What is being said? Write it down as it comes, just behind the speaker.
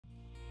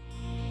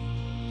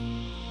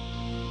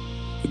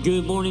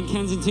Good morning,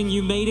 Kensington.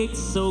 You made it.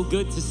 So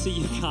good to see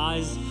you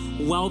guys.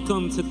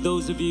 Welcome to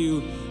those of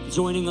you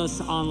joining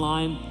us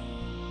online.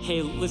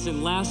 Hey,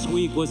 listen, last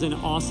week was an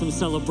awesome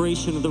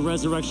celebration of the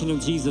resurrection of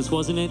Jesus,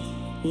 wasn't it?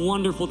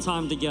 Wonderful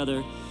time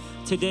together.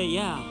 Today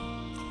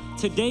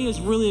is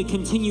really a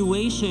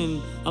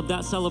continuation of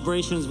that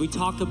celebration as we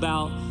talk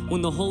about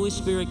when the Holy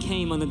Spirit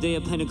came on the day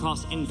of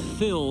Pentecost and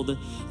filled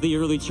the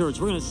early church.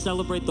 We're going to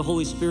celebrate the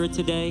Holy Spirit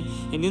today.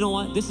 And you know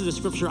what? This is a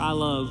scripture I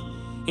love.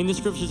 In the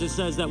scriptures, it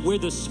says that where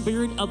the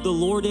Spirit of the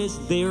Lord is,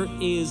 there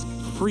is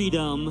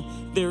freedom,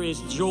 there is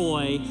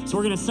joy. So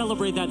we're going to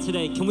celebrate that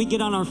today. Can we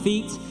get on our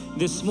feet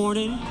this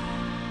morning?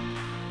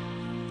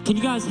 Can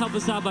you guys help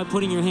us out by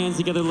putting your hands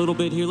together a little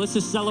bit here? Let's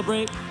just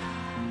celebrate.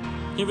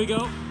 Here we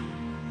go.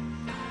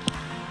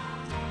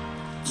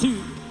 2,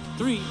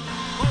 3.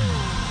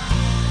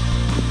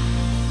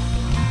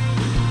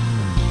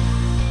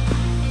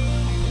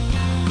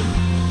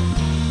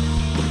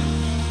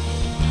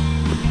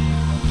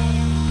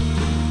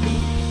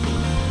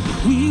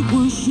 We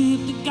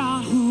worship the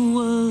God who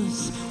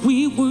was.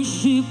 We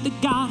worship the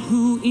God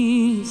who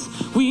is.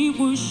 We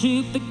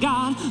worship the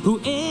God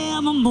who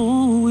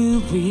evermore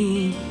will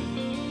be.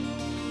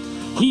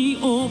 He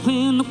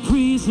opened the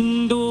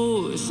prison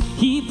doors.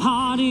 He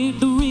parted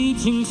the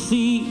raging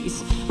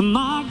seas.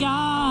 My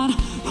God,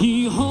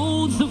 He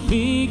holds the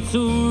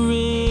victory.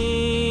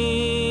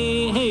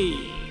 Hey,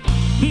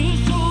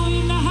 there's joy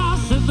in the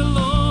house of the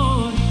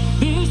Lord.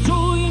 There's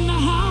joy in the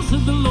house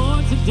of the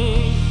Lord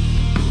today.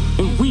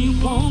 And we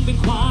won't be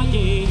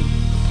quiet.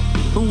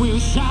 We'll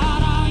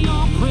shout out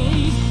your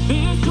praise.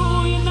 There's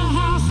joy in the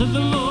house of the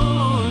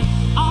Lord.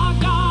 Our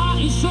God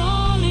is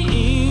surely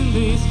in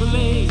this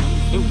place.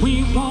 And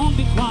we won't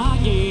be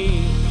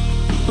quiet.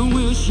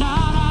 We'll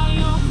shout out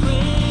your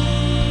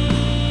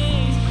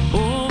praise.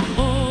 Oh,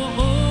 oh,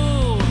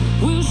 oh.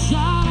 We'll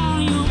shout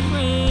out your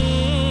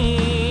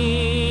praise.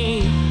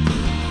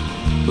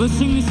 Let's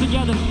sing this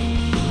together.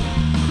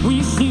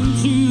 We sing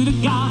to the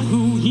God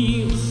who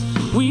heals.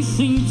 We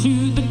sing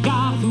to the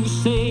God who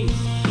saves.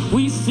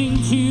 We sing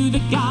to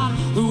the God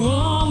who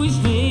always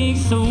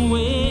makes a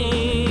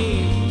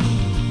way.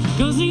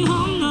 'Cause He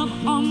hung up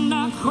on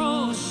that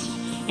cross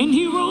and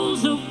He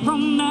rose up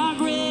from that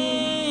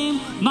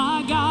grave.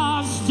 My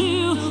God,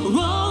 still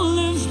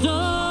rolling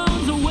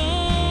stones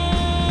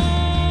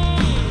away.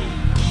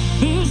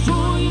 There's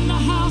joy in the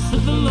house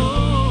of the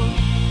Lord.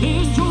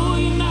 There's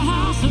joy in the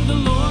house of the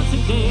Lord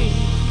today.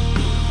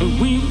 And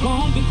we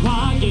won't be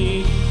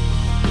quiet.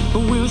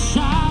 We'll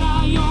shout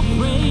out your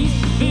praise.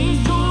 There's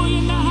joy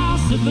in the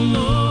house of the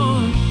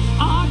Lord.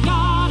 Our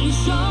God is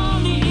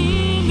surely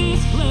in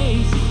this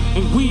place.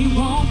 And we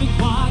won't be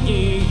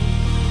quiet.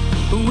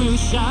 We'll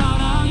shout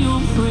out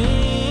your praise.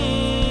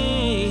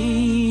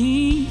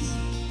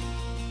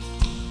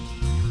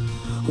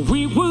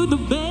 We were the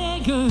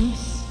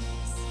beggars,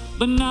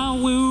 but now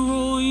we're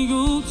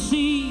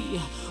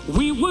royalty.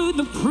 We were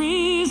the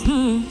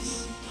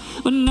prisoners,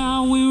 but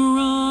now we're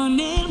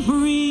running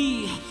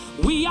free.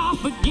 We are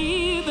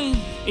forgiven,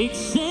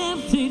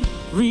 accepted,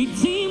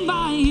 redeemed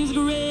by His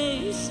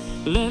grace.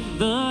 Let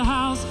the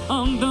house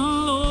of the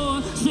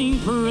Lord sing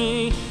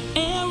praise.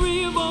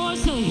 Every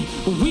voice say,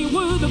 we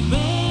were the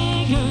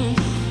beggars,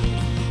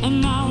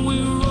 and now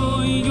we're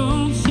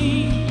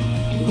royalty.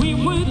 We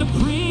were the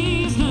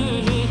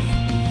prisoners,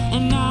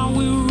 and now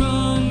we're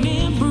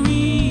running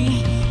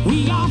free.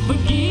 We are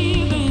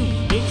forgiven,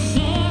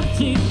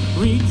 accepted,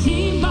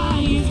 redeemed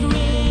by His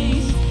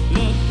grace.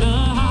 Let the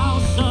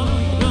house of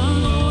the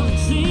Lord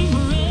sing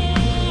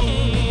praise.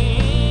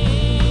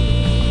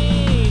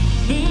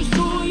 There's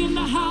joy in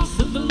the house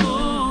of the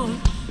Lord.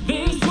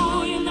 There's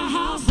joy in the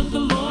house of the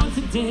Lord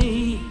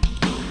today.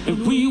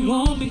 And we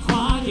won't be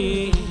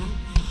quiet.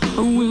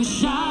 We'll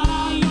shout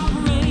out your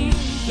praise.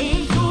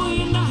 There's joy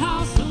in the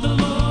house of the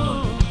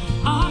Lord.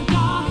 Our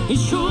God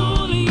is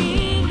surely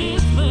in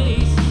this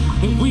place.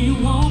 And we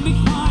won't be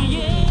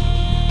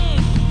quiet.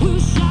 We'll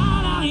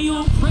shout out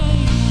your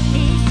praise.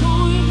 There's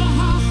joy in the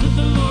house of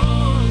the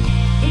Lord.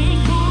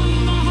 There's joy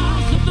in the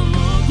house of the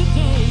Lord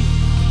today.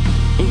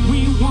 And we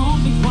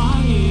won't be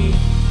quiet.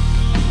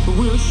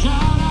 We'll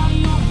shout out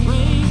your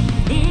praise.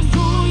 There's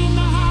joy in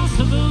the house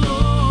of the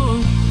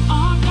Lord.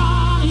 Our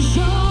God is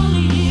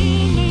surely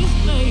in this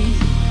place.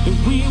 And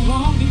we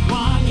won't be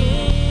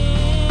quiet.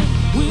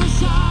 We'll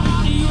shout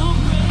out your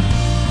praise.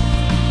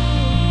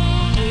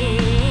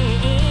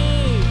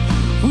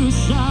 We'll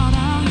shout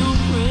out your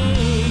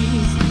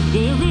praise.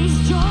 There is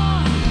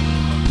joy.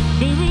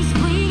 There is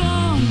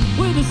freedom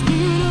where the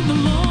Spirit of the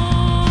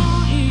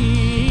Lord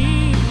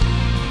is.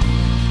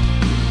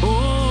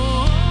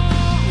 Oh,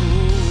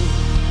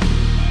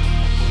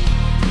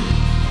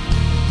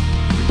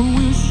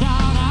 we'll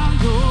shout out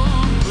your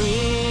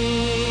praise.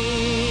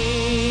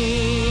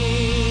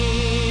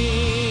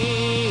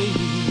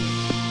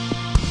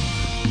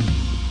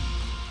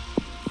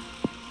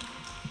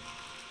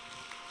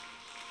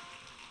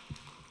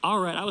 All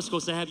right, I was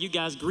supposed to have you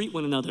guys greet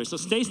one another, so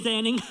stay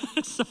standing.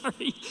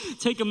 Sorry.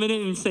 Take a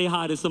minute and say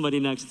hi to somebody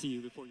next to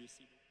you before you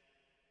see them.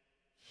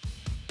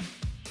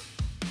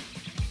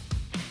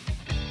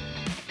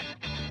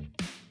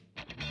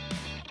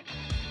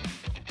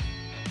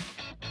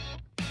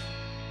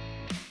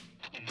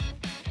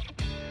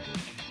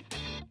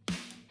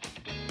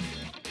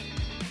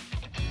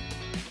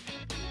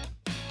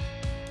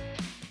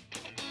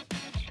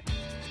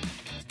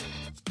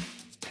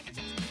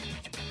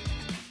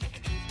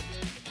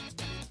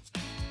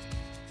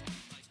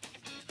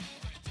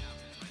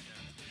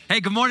 Hey,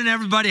 good morning,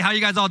 everybody. How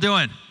you guys all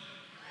doing?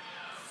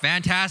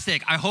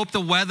 Fantastic. I hope the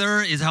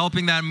weather is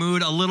helping that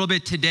mood a little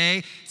bit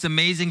today. It's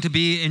amazing to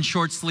be in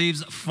short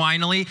sleeves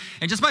finally.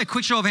 And just by a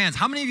quick show of hands,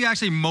 how many of you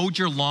actually mowed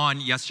your lawn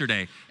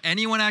yesterday?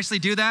 Anyone actually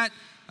do that?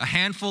 A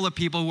handful of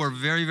people who are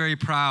very, very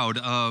proud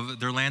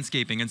of their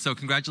landscaping. And so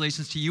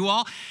congratulations to you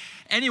all.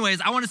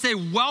 Anyways, I want to say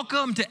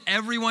welcome to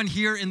everyone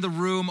here in the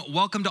room.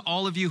 Welcome to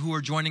all of you who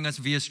are joining us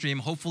via stream.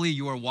 Hopefully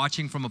you are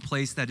watching from a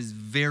place that is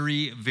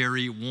very,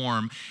 very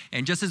warm.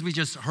 And just as we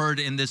just heard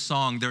in this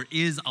song, there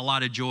is a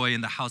lot of joy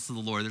in the house of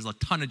the Lord. There's a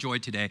ton of joy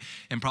today,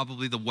 and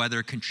probably the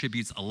weather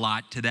contributes a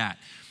lot to that.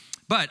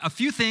 But a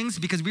few things,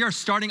 because we are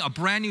starting a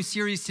brand new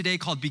series today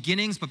called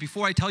Beginnings. But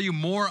before I tell you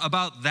more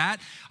about that,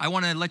 I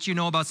want to let you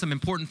know about some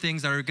important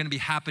things that are going to be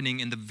happening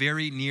in the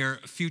very near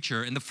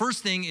future. And the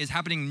first thing is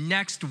happening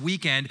next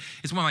weekend.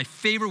 It's one of my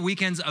favorite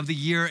weekends of the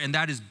year, and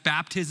that is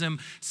Baptism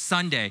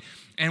Sunday.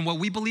 And what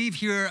we believe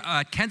here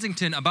at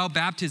Kensington about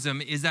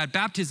baptism is that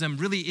baptism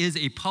really is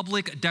a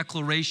public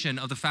declaration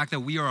of the fact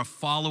that we are a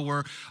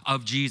follower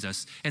of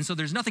Jesus. And so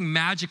there's nothing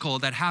magical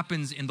that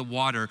happens in the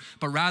water,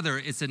 but rather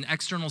it's an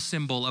external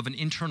symbol of an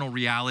internal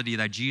reality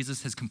that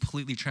Jesus has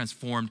completely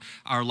transformed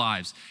our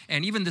lives.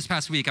 And even this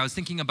past week, I was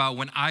thinking about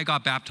when I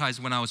got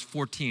baptized when I was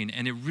 14,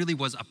 and it really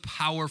was a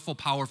powerful,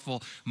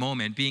 powerful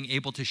moment, being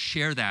able to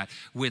share that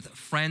with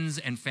friends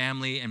and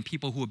family and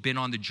people who have been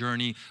on the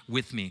journey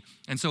with me.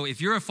 And so if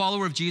you're a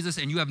follower of Jesus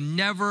and you have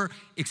never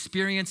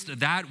experienced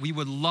that, we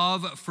would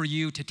love for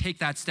you to take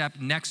that step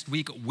next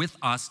week with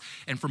us.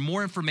 And for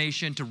more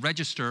information, to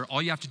register,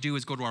 all you have to do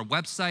is go to our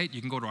website,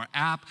 you can go to our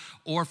app,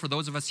 or for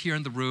those of us here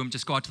in the room,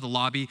 just go out to the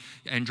lobby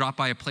and drop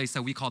by a place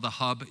that we call the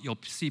Hub. You'll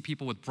see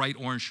people with bright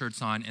orange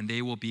shirts on, and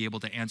they will be able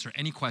to answer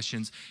any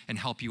questions and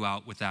help you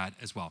out with that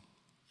as well.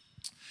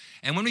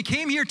 And when we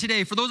came here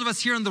today, for those of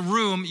us here in the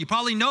room, you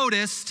probably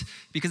noticed,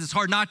 because it's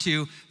hard not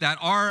to, that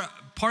our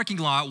parking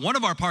lot, one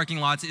of our parking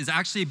lots is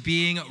actually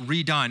being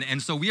redone. And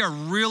so we are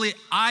really,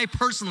 I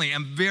personally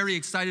am very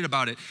excited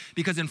about it,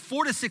 because in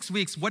 4 to 6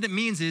 weeks, what it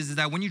means is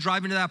that when you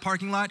drive into that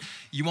parking lot,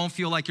 you won't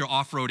feel like you're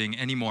off-roading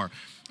anymore.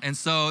 And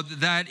so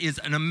that is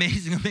an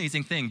amazing,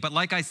 amazing thing. But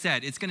like I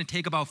said, it's going to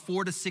take about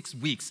 4 to 6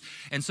 weeks.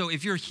 And so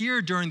if you're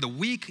here during the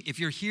week, if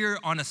you're here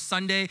on a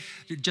Sunday,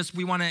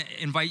 we want to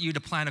invite you to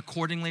plan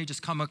accordingly.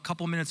 Just come a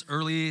couple minutes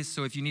early.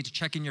 So if you need to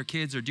check in your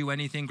kids or do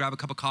anything, grab a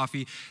cup of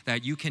coffee,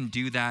 that you can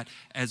do that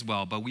as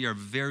well. But we are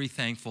very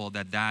thankful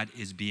that that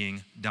is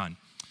being done.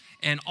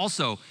 And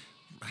also,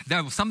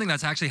 that was something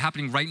that's actually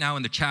happening right now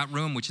in the chat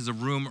room, which is a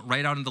room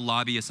right out in the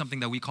lobby, is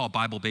something that we call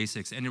Bible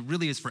Basics. And it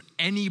really is for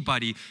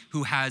anybody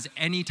who has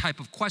any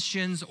type of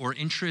questions or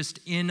interest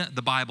in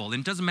the Bible.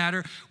 And it doesn't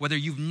matter whether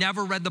you've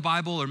never read the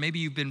Bible or maybe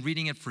you've been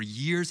reading it for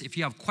years. If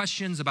you have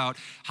questions about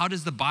how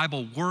does the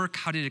Bible work,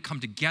 how did it come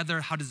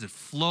together, how does it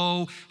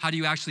flow, how do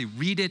you actually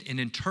read it and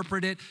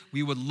interpret it,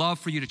 we would love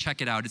for you to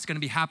check it out. It's going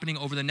to be happening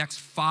over the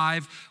next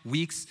 5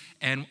 weeks.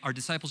 And our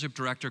discipleship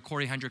director,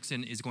 Corey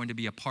Hendrickson, is going to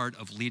be a part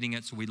of leading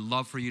it. So we'd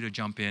love for you to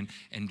jump in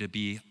and to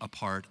be a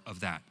part of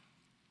that.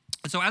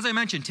 So as I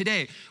mentioned,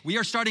 today we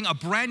are starting a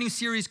brand new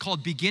series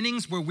called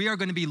Beginnings, where we are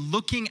going to be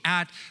looking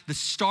at the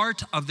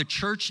start of the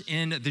church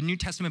in the New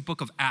Testament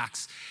book of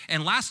Acts.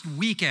 And last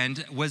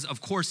weekend was,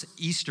 of course,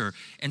 Easter.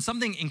 And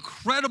something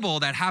incredible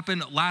that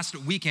happened last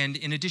weekend,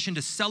 in addition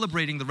to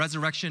celebrating the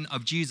resurrection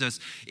of Jesus,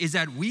 is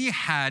that we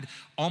had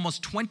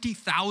almost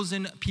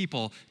 20,000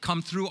 people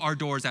come through our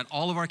doors at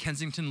all of our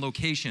Kensington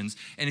locations.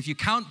 And if you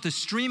count the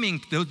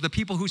streaming, the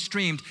people who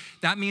streamed,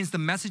 that means the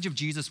message of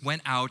Jesus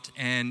went out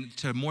and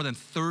to more than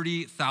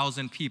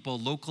 30,000 people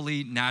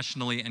locally,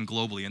 nationally, and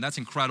globally. And that's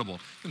incredible. You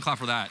can clap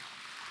for that.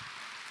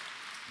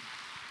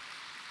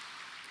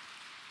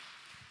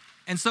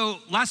 And so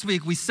last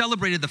week, we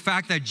celebrated the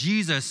fact that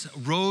Jesus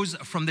rose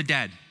from the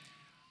dead.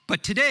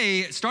 But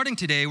today, starting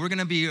today, we're going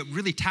to be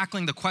really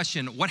tackling the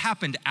question, what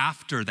happened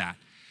after that?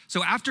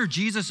 So after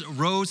Jesus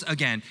rose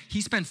again, he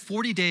spent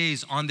 40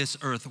 days on this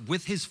earth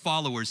with his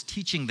followers,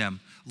 teaching them,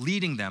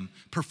 leading them,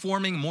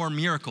 performing more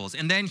miracles,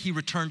 and then he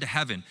returned to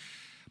heaven.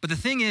 But the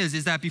thing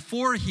is that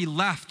before he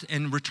left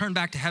and returned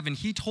back to heaven,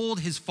 he told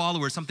his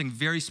followers something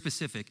very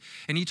specific.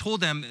 And he told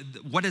them,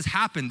 what has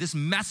happened, this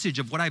message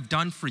of what I've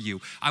done for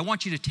you, I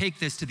want you to take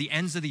this to the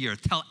ends of the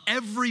earth. Tell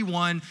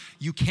everyone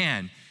you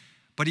can.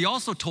 But he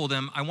also told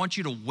them, I want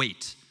you to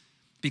wait,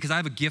 because I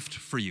have a gift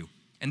for you.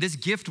 And this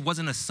gift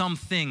wasn't a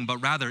something, but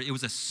rather it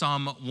was a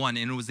someone,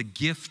 and it was a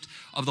gift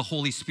of the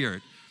Holy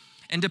Spirit.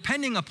 And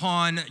depending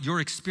upon your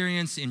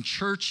experience in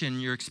church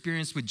and your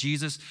experience with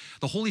Jesus,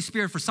 the Holy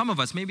Spirit, for some of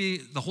us, maybe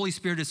the Holy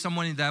Spirit is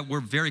someone that we're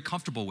very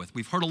comfortable with.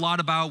 We've heard a lot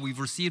about, we've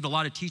received a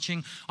lot of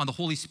teaching on the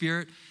Holy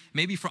Spirit.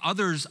 Maybe for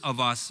others of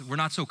us, we're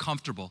not so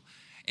comfortable.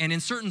 And in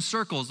certain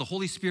circles, the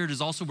Holy Spirit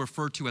is also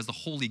referred to as the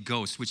Holy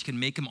Ghost, which can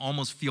make him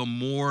almost feel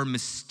more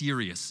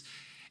mysterious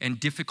and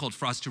difficult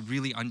for us to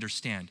really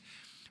understand.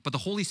 But the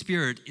Holy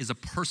Spirit is a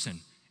person,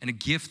 and a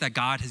gift that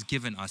God has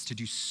given us to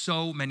do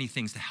so many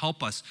things to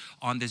help us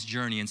on this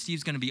journey. And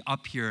Steve's gonna be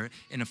up here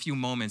in a few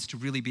moments to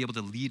really be able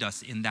to lead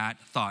us in that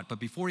thought. But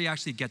before he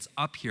actually gets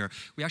up here,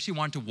 we actually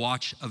want to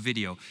watch a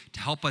video to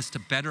help us to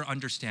better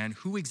understand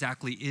who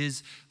exactly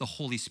is the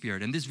Holy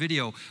Spirit. And this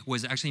video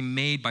was actually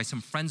made by some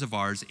friends of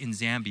ours in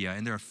Zambia,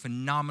 and they're a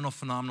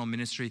phenomenal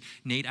ministry.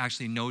 Nate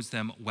actually knows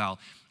them well.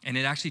 And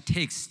it actually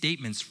takes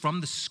statements from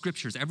the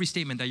scriptures. Every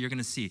statement that you're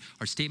gonna see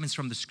are statements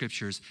from the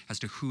scriptures as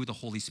to who the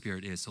Holy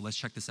Spirit is. So let's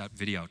check this out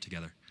video out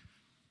together.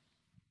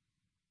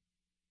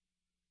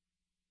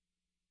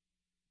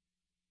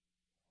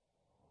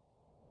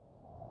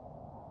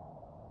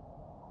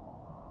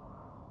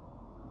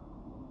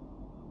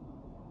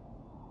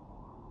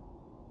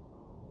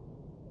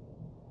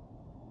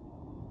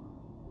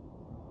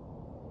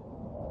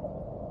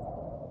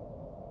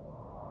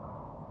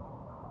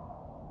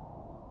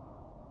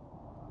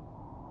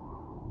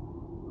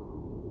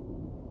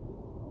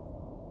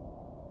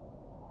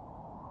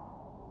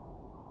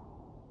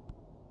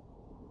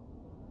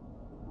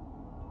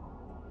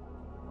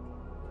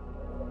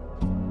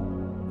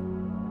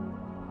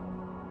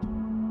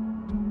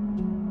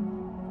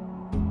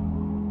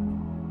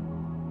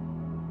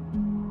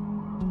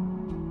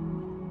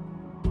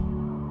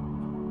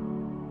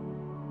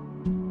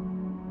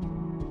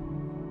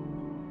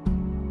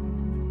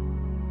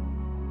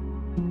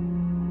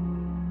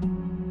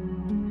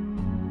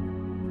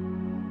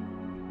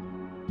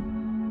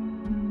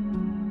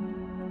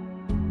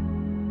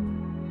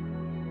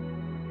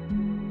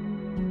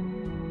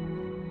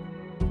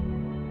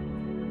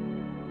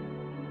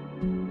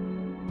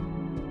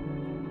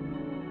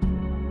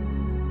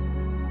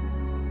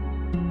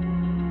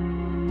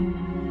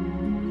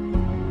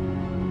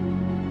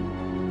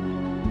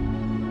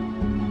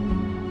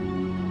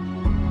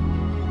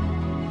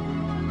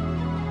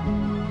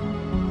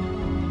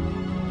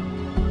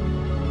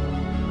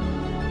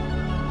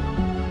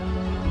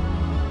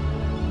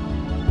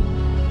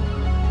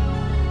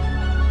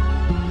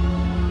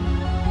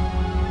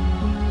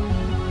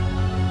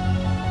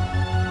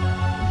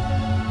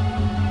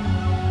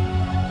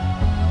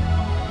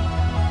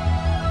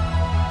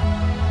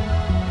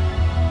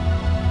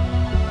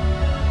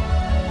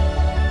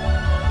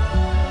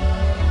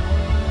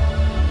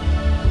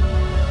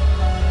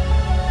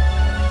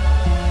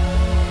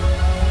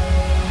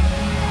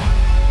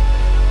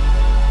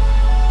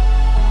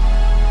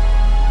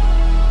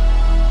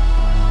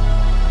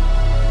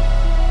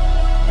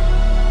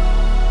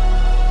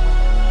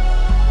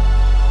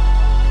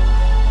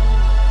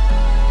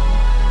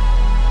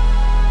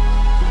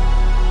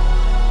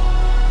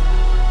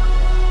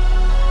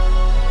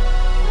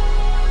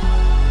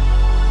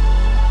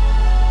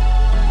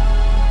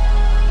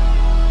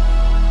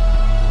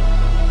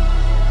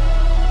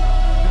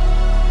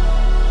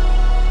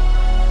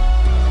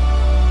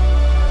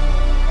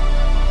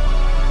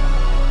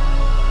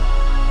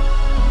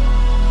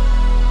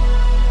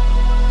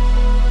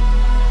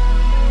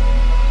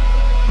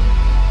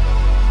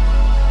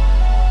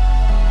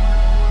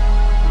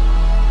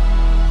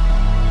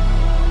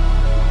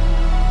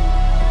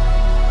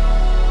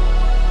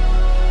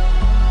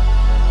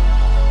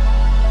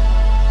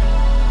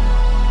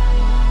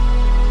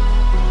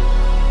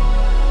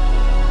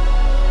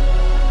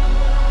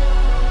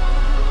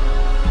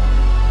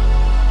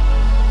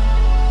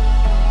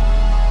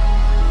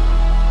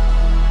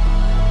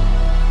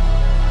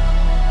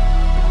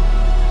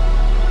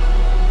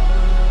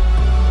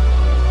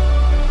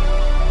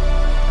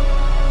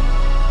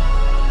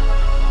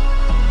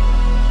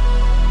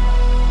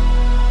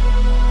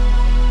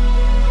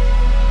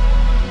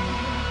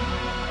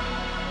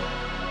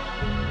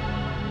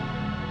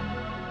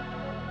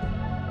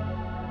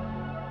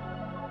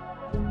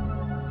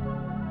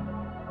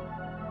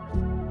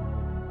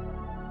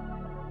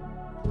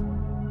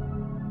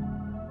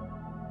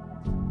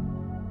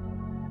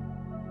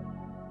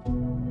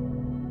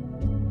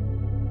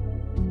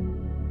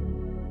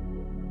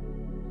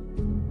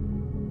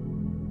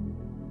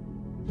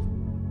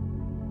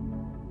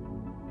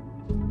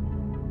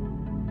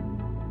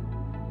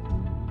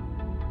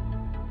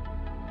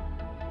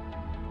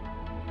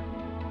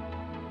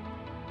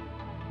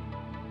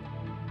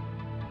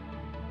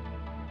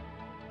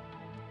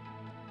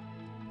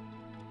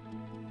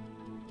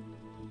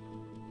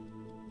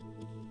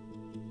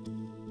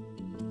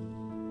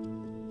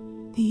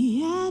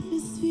 The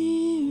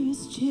atmosphere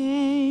is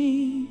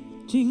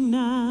changing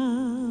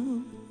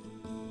now,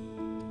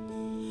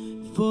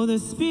 for the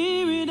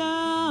Spirit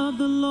of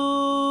the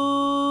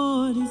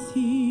Lord is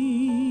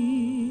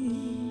here.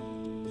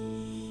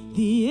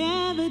 The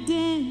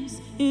evidence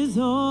is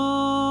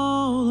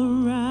all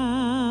around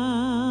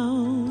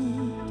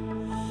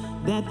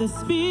that the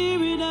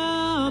Spirit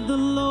of the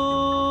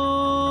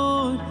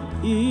Lord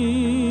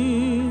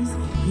is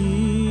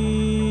here.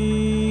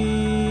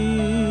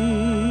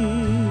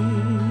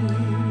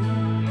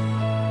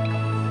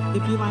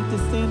 If you'd like to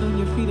stand on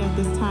your feet at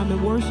this time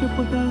and worship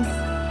with us.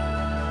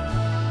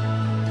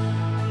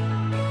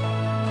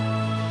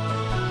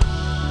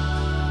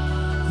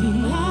 The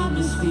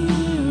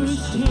atmosphere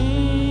is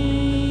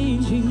changing.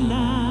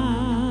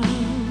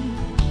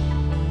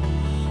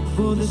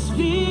 For the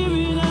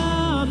Spirit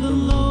of the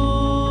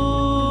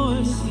Lord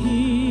is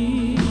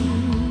here.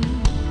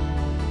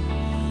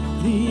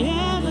 The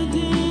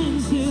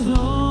evidence is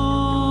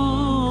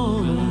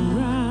all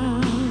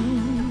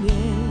around,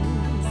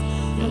 yes,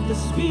 that the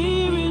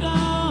Spirit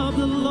of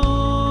the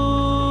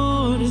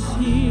Lord is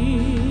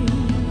here.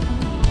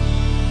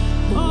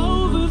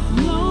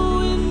 Overflow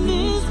in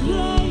this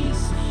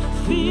place,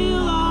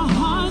 fill our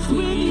hearts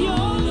with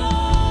your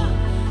love.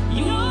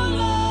 Your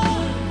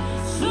love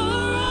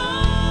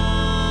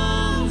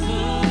surrounds us.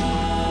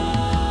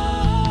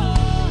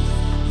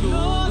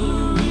 You're the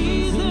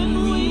reason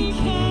we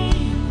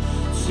came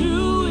to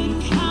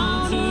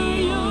encounter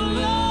your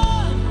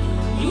love.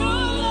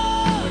 Your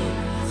love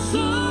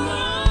surrounds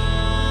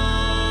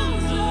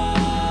us.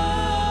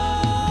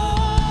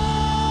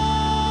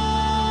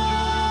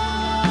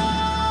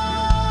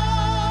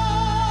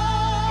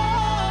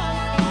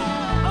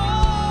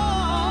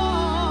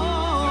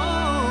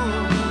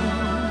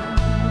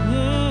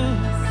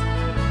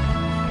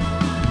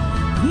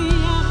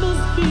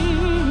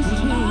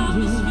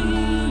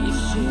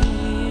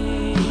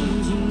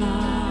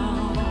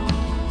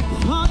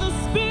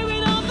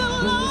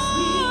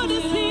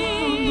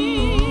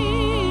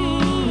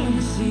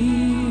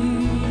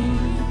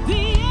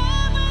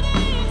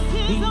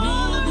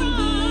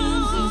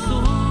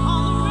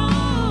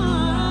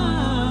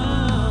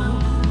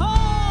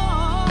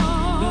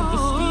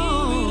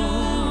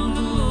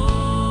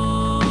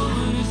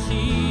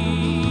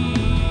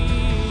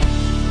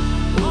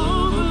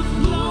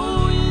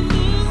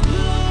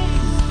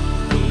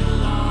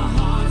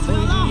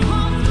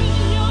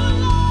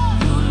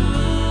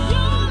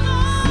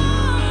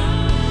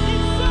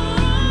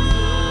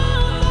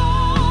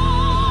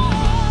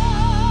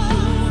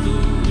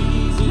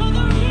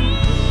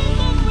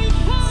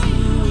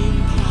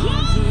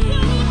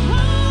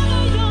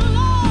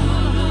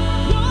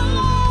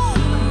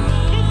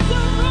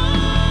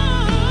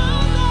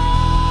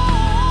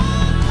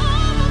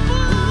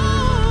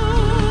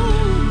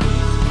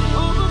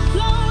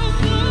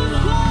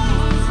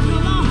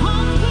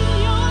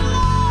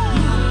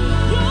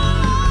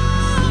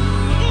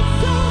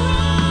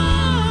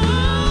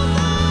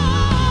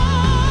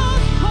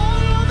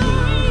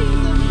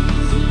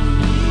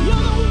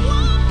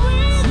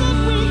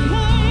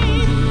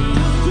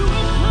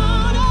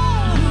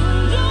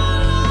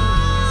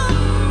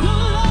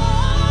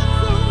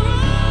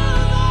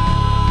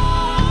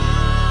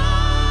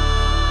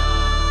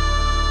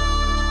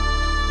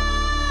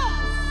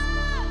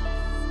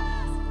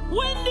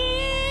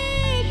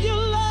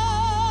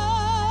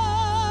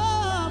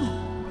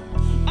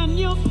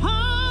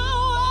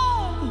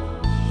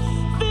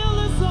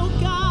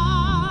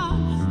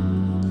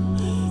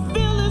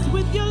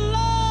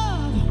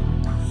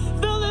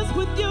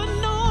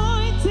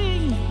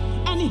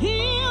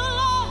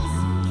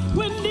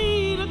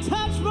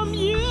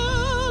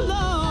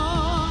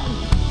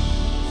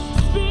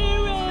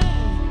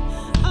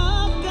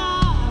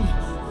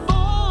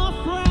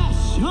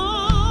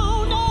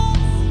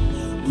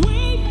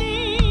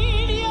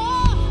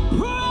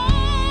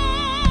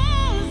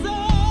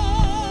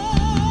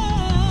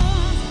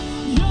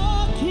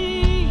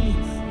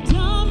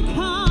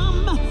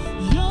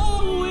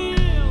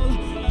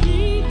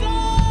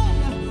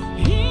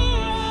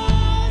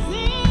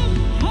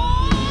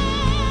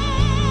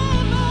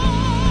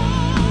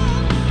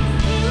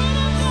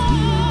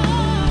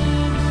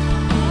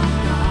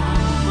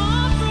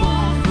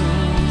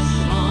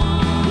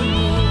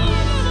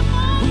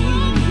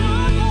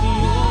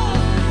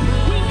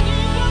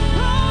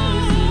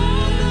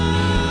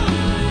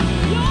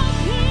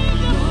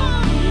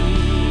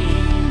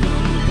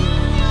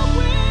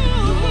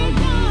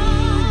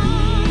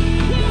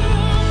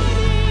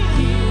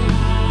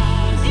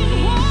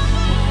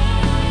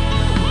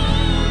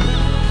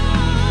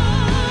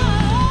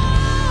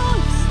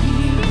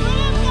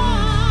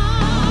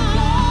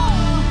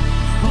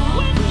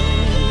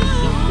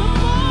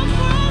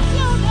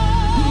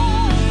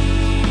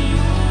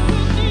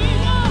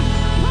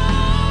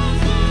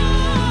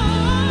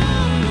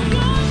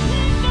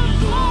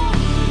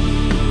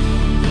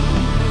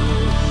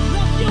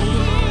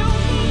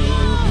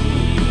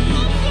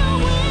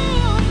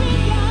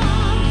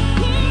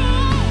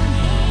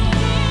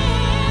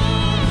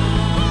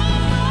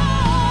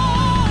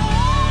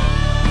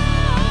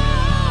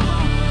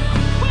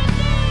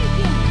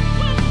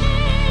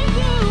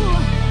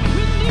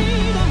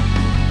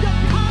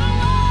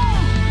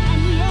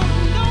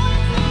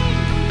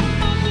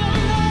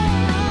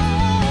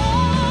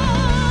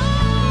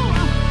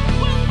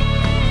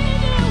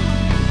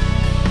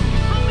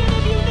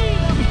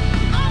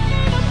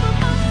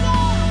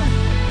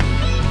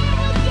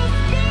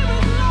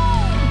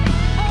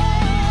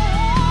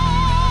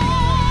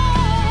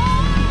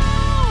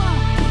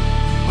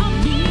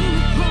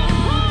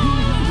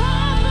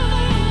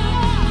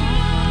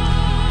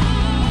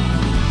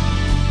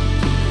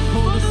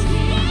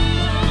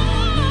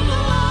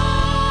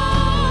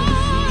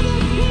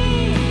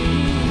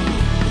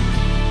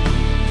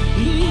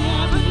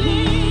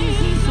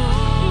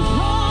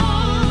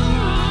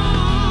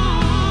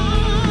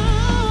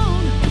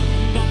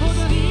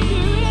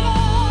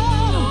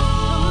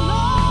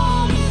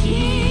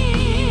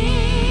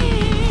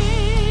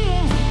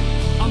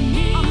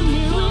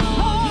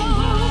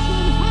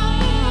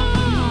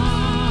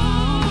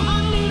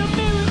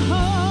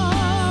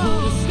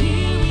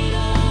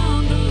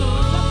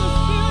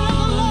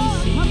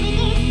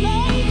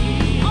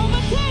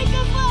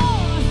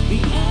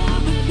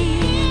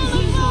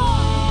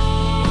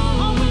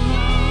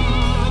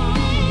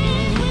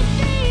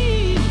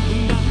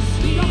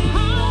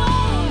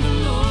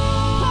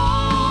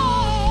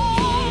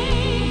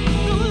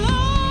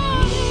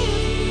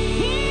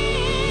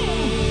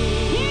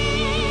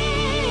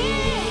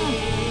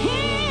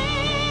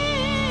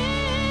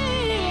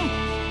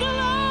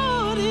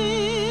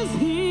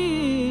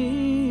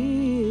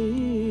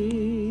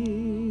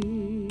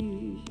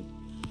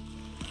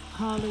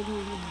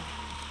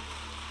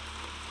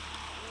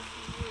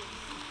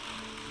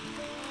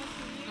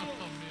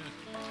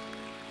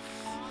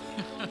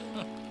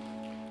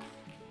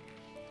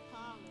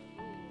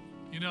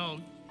 You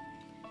know,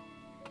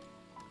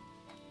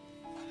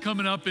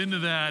 coming up into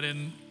that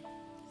and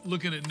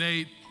looking at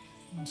Nate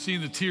and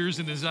seeing the tears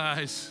in his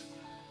eyes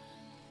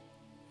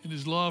and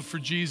his love for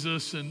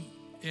Jesus, and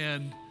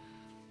it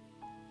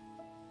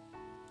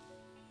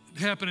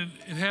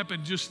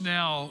happened just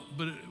now,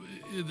 but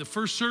in the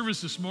first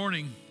service this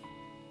morning,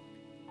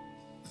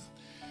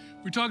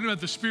 we're talking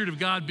about the Spirit of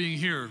God being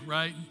here,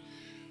 right?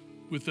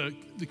 With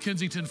the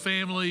Kensington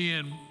family,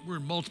 and we're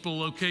in multiple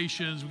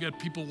locations. We got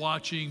people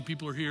watching,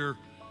 people are here.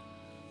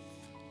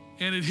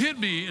 And it hit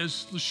me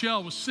as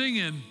Lachelle was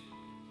singing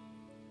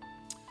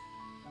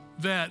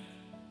that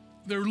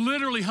there are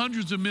literally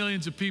hundreds of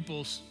millions of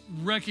people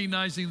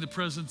recognizing the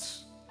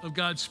presence of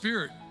God's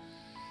Spirit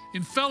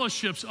in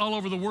fellowships all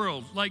over the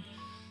world, like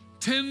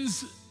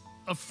tens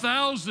of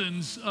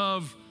thousands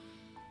of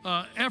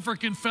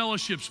African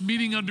fellowships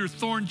meeting under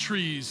thorn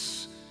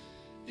trees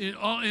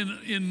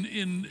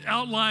in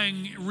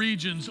outlying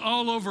regions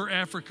all over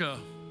Africa.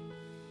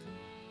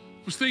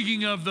 I was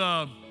thinking of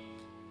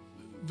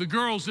the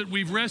girls that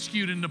we've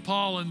rescued in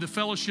Nepal and the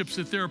fellowships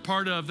that they're a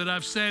part of that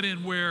I've sat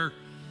in, where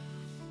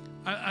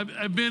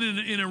I've been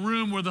in a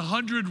room with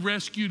 100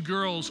 rescued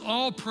girls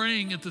all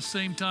praying at the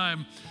same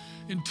time,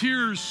 in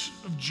tears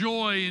of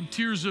joy and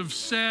tears of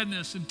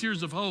sadness and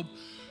tears of hope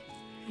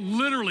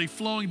literally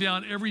flowing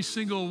down every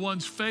single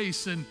one's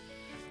face. And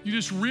you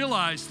just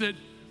realize that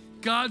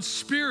God's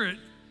Spirit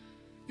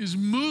is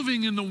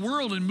moving in the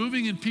world and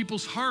moving in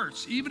people's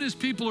hearts, even as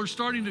people are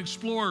starting to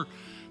explore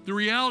the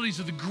realities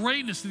of the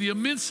greatness, of the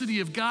immensity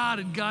of God,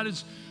 and God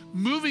is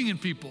moving in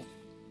people.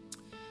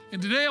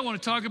 And today I want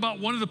to talk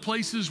about one of the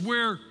places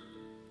where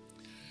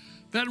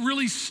that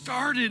really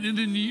started in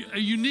a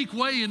unique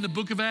way in the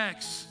book of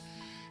Acts.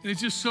 And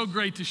it's just so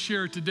great to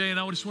share it today. And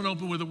I just want to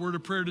open with a word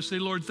of prayer to say,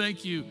 Lord,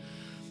 thank you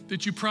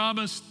that you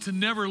promised to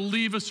never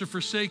leave us or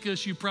forsake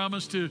us. You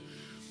promised to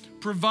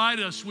provide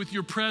us with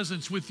your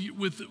presence, with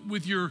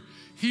your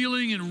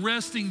healing and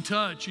resting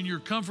touch and your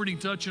comforting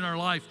touch in our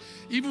life,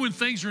 even when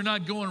things are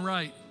not going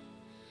right,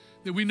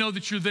 that we know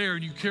that you're there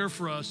and you care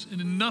for us,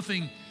 and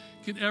nothing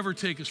can ever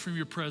take us from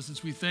your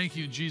presence. We thank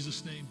you in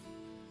Jesus' name.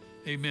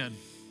 Amen.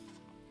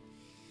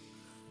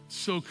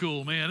 So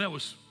cool, man. That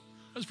was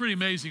pretty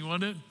amazing,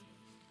 wasn't it?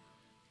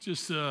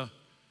 Just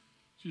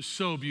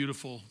so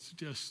beautiful.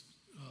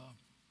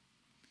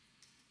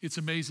 It's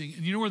amazing.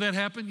 And you know where that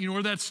happened? You know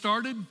where that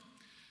started?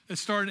 That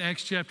started in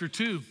Acts chapter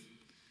 2,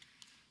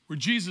 where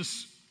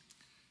Jesus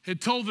had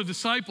told the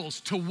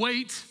disciples to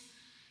wait,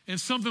 and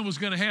something was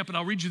going to happen.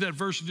 I'll read you that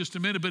verse in just a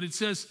minute, but it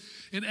says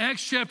in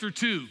Acts chapter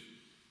 2,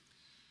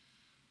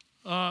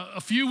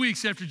 a few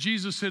weeks after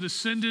Jesus had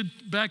ascended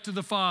back to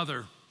the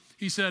Father,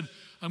 he said,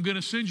 I'm going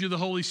to send you the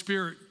Holy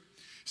Spirit.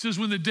 It says,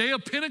 when the day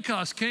of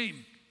Pentecost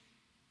came,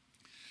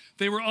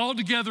 they were all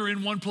together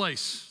in one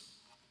place.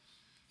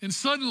 And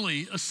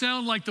suddenly, a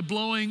sound like the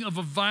blowing of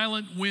a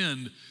violent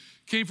wind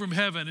came from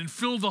heaven and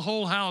filled the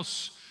whole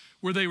house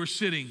where they were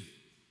sitting.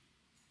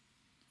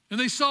 And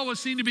they saw what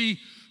seemed to be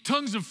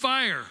tongues of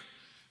fire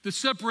that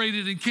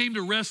separated and came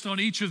to rest on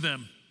each of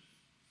them.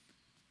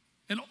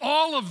 And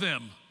all of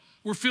them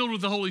were filled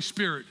with the Holy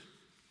Spirit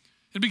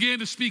and began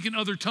to speak in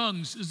other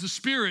tongues as the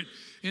Spirit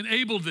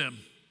enabled them.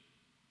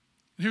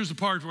 And here's the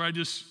part where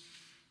this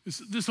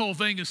whole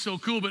thing is so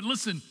cool. But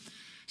listen,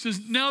 it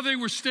says, now they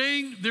were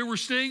staying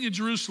in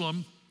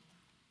Jerusalem,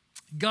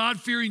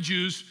 God-fearing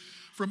Jews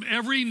from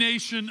every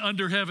nation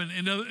under heaven.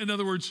 In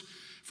other words,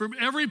 from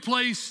every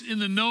place in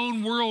the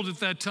known world at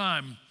that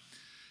time.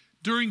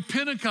 During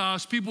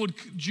Pentecost,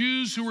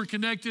 Jews who were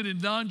connected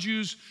and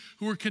non-Jews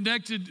who were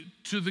connected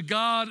to the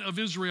God of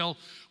Israel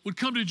would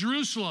come to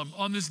Jerusalem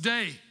on this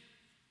day,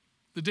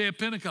 the day of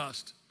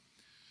Pentecost.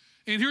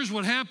 And here's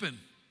what happened.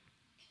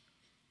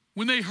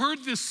 When they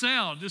heard this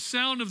sound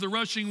of the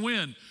rushing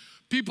wind,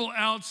 people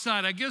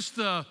outside, I guess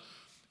the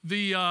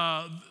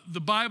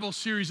Bible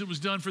series that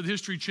was done for the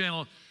History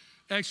Channel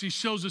actually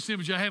shows this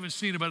image. I haven't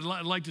seen it, but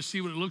I'd like to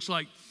see what it looks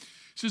like.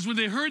 It says, when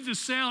they heard the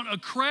sound, a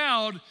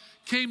crowd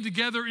came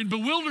together in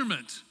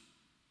bewilderment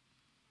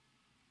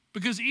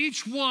because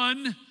each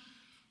one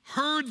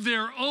heard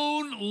their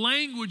own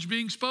language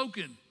being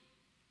spoken.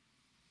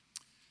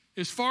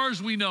 As far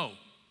as we know,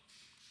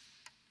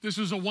 this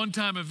was a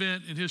one-time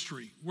event in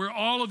history where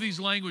all of these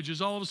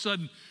languages, all of a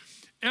sudden,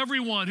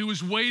 everyone who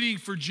was waiting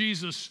for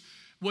Jesus,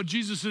 what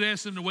Jesus had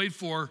asked them to wait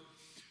for,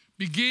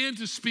 began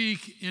to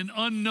speak in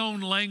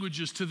unknown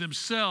languages to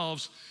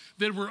themselves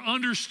that were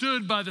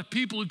understood by the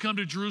people who come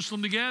to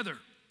Jerusalem together.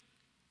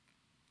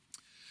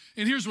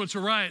 And here's what's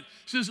right.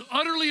 It says,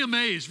 utterly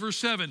amazed, verse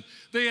 7,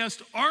 they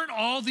asked, aren't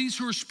all these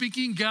who are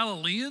speaking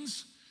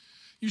Galileans?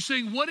 You're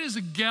saying, what is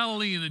a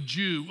Galilean, a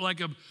Jew?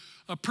 Like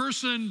a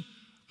person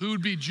who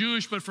would be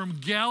Jewish, but from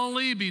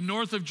Galilee, be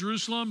north of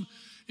Jerusalem.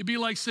 It'd be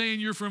like saying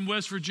you're from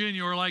West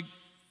Virginia or like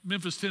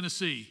Memphis,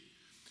 Tennessee.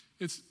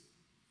 It's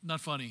not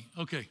funny.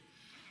 Okay.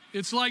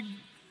 It's like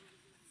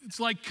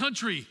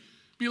country.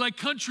 Be like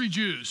country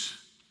Jews.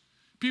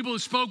 People who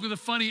spoke with a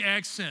funny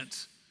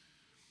accent.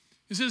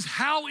 It says,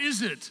 how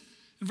is it?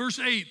 In verse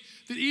 8,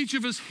 that each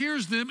of us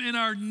hears them in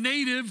our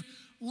native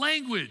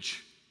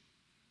language.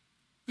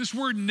 This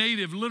word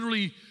native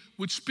literally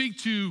would speak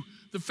to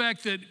the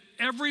fact that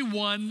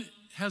everyone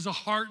has a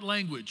heart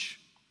language.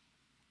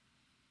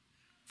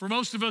 For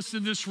most of us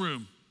in this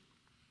room,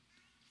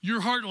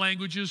 your heart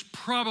language is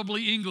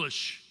probably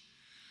English.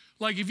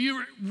 Like if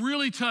you're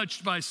really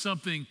touched by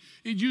something,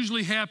 it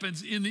usually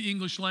happens in the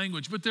English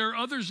language. But there are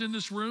others in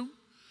this room.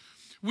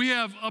 We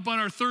have up on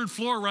our third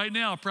floor right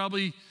now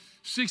probably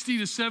 60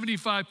 to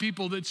 75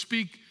 people that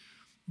speak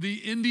the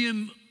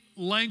Indian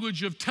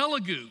language of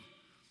Telugu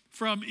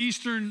from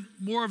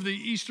more of the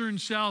eastern,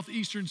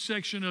 southeastern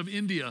section of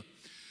India.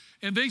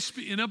 And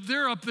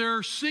they're up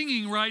there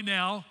singing right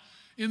now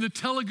in the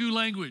Telugu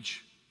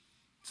language.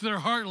 It's their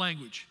heart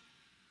language.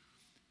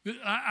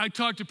 I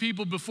talked to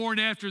people before and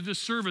after this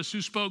service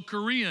who spoke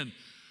Korean,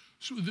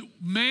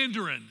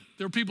 Mandarin.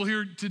 There are people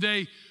here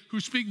today who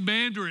speak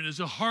Mandarin as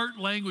a heart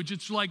language.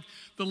 It's like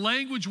the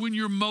language when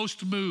you're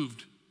most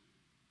moved.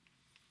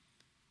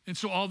 And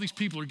so all these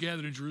people are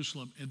gathered in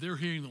Jerusalem, and they're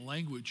hearing the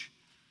language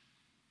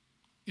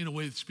in a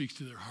way that speaks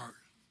to their heart.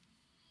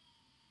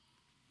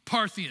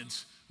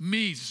 Parthians,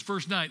 Medes,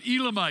 verse 9,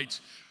 Elamites,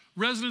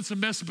 residents of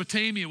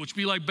Mesopotamia, which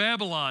be like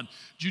Babylon,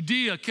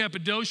 Judea,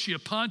 Cappadocia,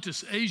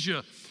 Pontus,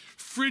 Asia,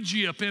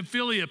 Phrygia,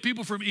 Pamphylia,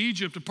 people from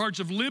Egypt and parts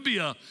of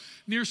Libya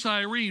near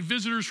Cyrene,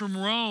 visitors from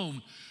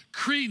Rome,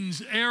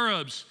 Cretans,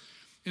 Arabs.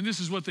 And this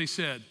is what they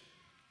said.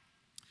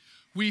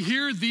 We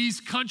hear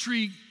these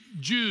country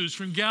Jews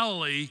from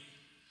Galilee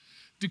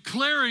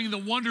declaring the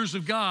wonders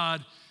of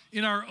God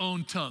in our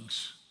own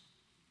tongues.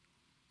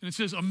 And it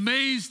says,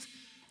 amazed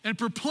and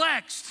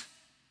perplexed,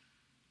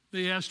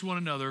 they asked one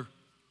another,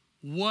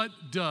 what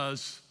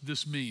does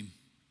this mean?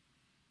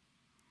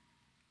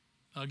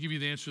 I'll give you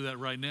the answer to that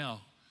right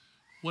now.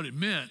 What it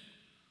meant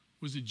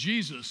was that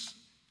Jesus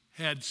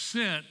had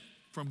sent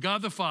from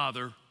God the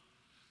Father,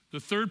 the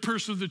third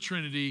person of the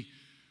Trinity,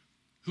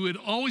 who had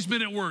always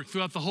been at work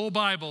throughout the whole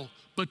Bible,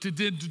 but to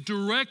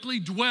directly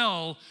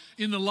dwell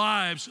in the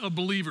lives of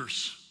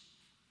believers.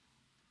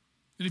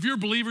 And if you're a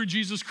believer in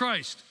Jesus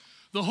Christ,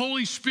 the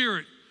Holy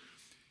Spirit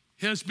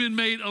has been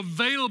made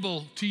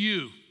available to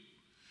you.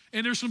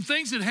 And there's some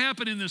things that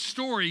happen in this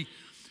story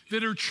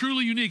that are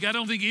truly unique. I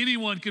don't think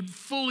anyone could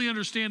fully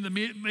understand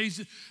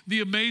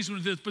the amazement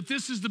of this, but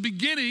this is the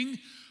beginning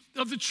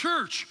of the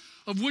church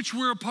of which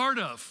we're a part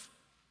of.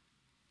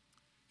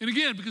 And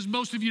again, because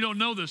most of you don't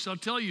know this, I'll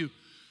tell you,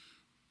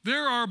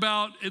 there are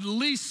about at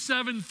least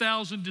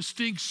 7,000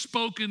 distinct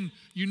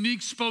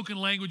unique spoken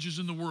languages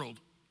in the world.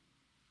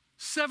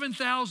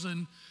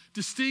 7,000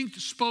 distinct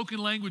spoken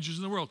languages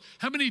in the world.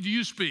 How many do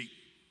you speak?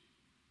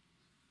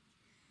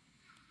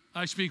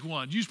 I speak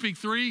one. Do you speak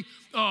three?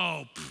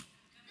 Oh,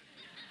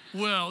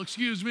 well,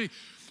 excuse me.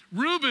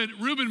 Ruben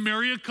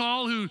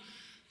Mariakal, who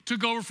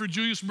took over for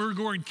Julius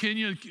Murgor in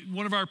Kenya,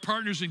 one of our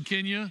partners in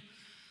Kenya,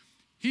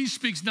 he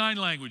speaks 9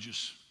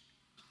 languages.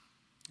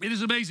 It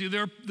is amazing.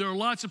 There are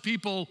lots of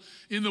people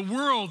in the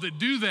world that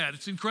do that.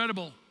 It's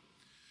incredible.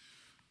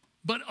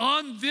 But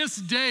on this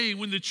day,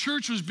 when the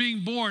church was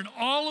being born,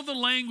 all of the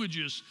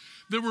languages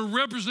that were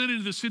represented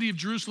in the city of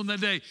Jerusalem that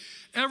day,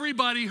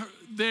 everybody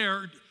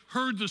there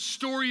heard the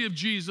story of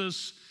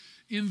Jesus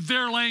in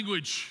their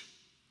language.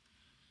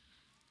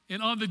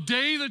 And on the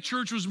day the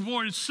church was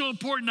born, it's so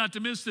important not to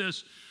miss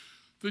this,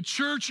 the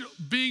church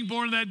being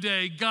born that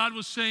day, God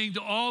was saying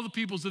to all the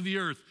peoples of the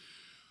earth,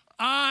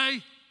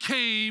 I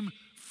came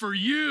for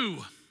you.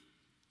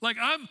 Like,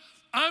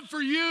 I'm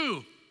for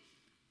you.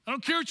 I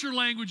don't care what your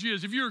language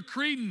is. If you're a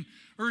Cretan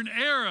or an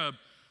Arab,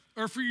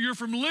 or if you're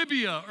from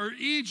Libya or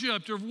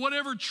Egypt or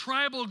whatever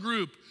tribal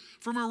group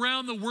from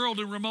around the world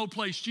in a remote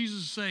place,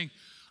 Jesus is saying,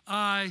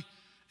 I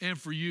am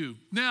for you.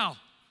 Now,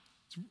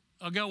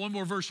 I've got one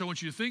more verse I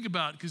want you to think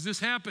about, because this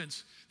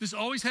happens. This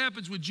always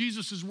happens when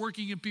Jesus is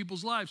working in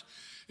people's lives.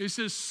 It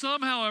says,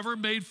 some, however,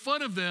 made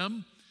fun of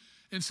them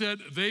and said,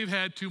 they've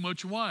had too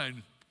much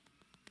wine.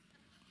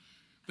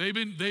 They've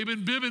been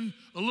bibbing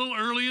a little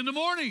early in the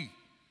morning.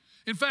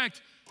 In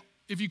fact,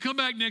 if you come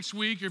back next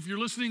week, or if you're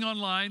listening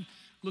online,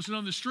 listen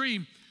on the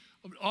stream,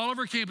 all of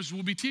our campuses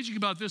will be teaching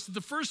about this. That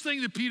the first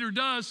thing that Peter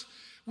does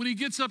when he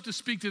gets up to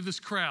speak to this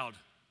crowd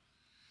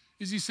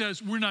is he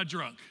says, we're not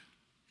drunk.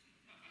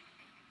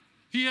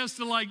 He has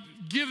to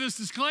give this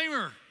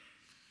disclaimer.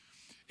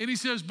 And he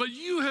says, but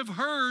you have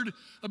heard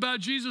about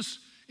Jesus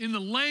in the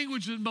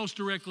language that most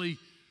directly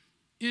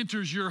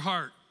enters your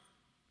heart.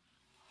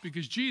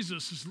 Because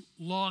Jesus'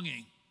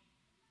 longing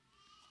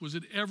was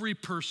that every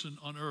person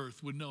on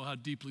earth would know how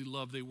deeply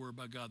loved they were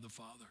by God the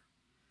Father,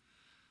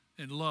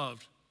 and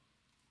loved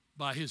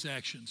by his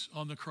actions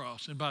on the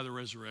cross and by the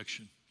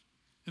resurrection.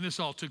 And this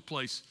all took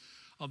place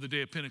on the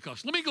day of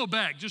Pentecost. Let me go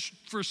back just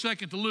for a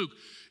second to Luke.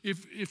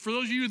 If for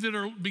those of you that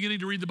are beginning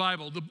to read the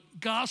Bible, the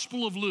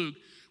Gospel of Luke,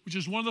 which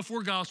is one of the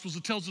 4 Gospels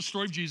that tells the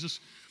story of Jesus,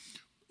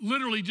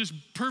 literally just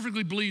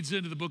perfectly bleeds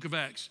into the book of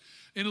Acts.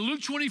 And in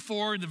Luke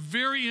 24, in the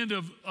very end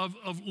of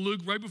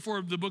Luke, right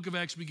before the book of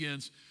Acts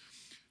begins,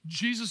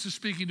 Jesus is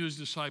speaking to his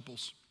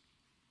disciples.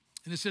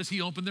 And it says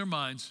he opened their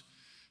minds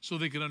so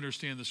they could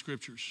understand the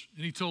scriptures.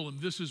 And he told them,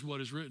 this is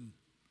what is written.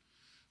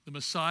 The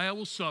Messiah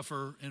will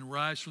suffer and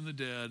rise from the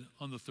dead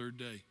on the third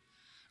day.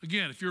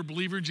 Again, if you're a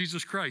believer in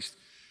Jesus Christ,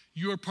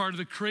 you are part of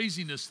the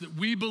craziness that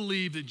we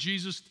believe that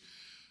Jesus,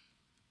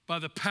 by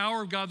the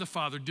power of God the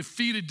Father,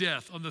 defeated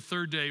death on the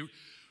third day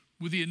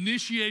with the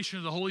initiation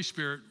of the Holy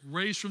Spirit,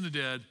 raised from the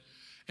dead,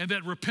 and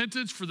that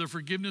repentance for the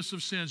forgiveness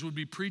of sins would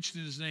be preached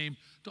in his name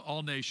to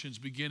all nations,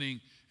 beginning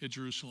at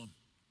Jerusalem.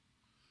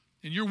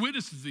 And you're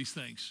witnesses to these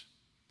things.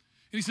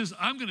 And he says,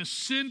 I'm going to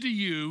send to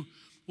you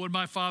what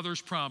my Father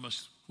has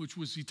promised, which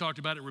was, he talked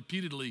about it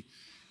repeatedly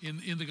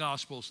in the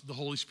Gospels, the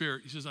Holy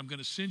Spirit. He says, I'm going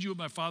to send you what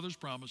my Father's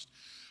promised,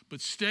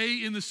 but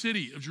stay in the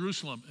city of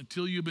Jerusalem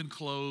until you've been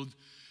clothed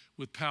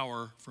with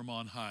power from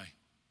on high.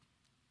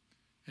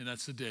 And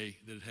that's the day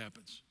that it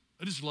happens.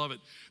 I just love it.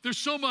 There's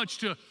so much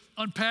to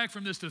unpack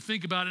from this, to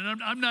think about,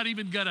 and I'm not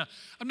even gonna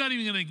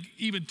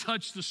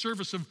touch the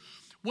surface of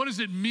what does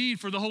it mean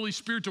for the Holy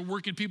Spirit to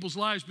work in people's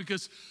lives,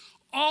 because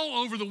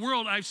all over the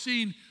world I've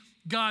seen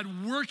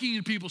God working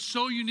in people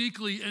so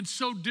uniquely and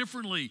so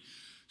differently,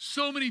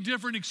 so many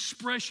different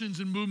expressions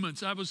and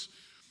movements.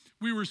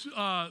 We were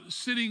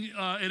sitting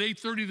at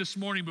 8:30 this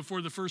morning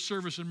before the first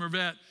service, and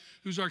Mervat,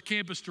 who's our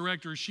campus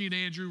director, she and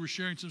Andrew were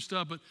sharing some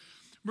stuff, but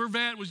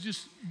Mervat was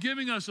just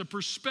giving us a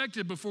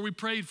perspective before we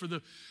prayed for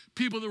the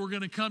people that were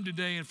going to come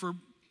today and for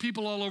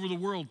people all over the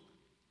world.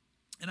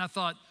 And I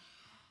thought,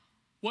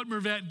 what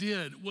Mervat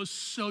did was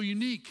so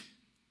unique,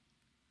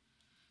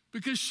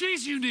 because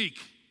she's unique.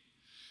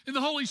 And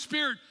the Holy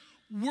Spirit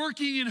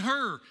working in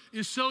her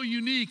is so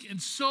unique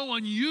and so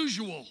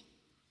unusual.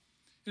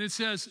 And it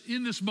says,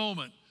 in this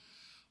moment,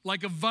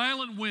 like a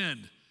violent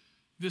wind,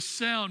 this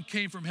sound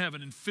came from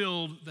heaven and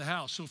filled the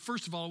house. So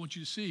first of all, I want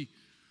you to see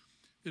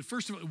that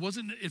first of all, it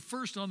wasn't at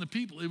first on the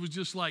people. It was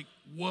just like,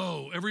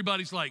 whoa.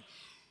 Everybody's like,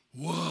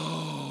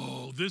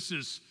 whoa, this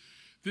is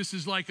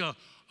like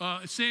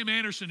Sam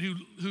Anderson,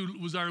 who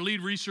was our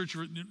lead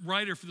researcher and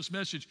writer for this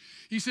message.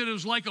 He said it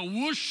was like a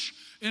whoosh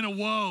and a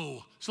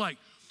whoa. It's like,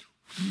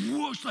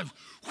 whoosh, like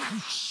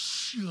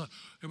whoosh.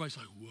 Everybody's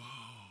like, whoa.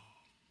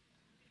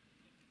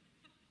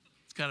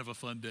 It's kind of a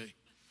fun day.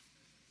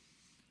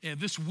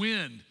 And this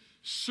wind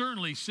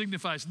certainly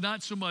signifies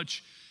not so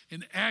much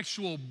an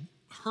actual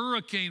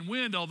hurricane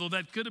wind, although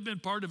that could have been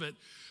part of it,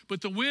 but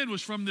the wind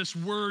was from this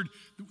word,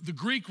 the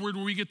Greek word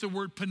where we get the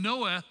word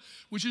panoa,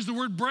 which is the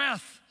word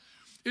breath.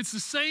 It's the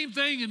same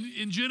thing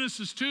in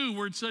Genesis 2,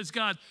 where it says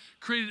God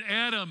created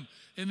Adam,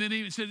 and then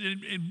he said,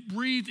 and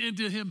breathed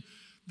into him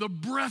the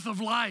breath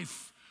of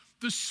life,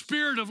 the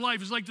spirit of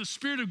life. It's like the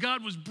Spirit of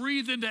God was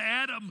breathed into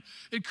Adam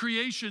in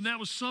creation. That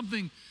was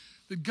something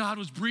that God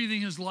was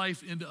breathing his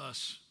life into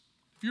us.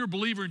 If you're a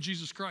believer in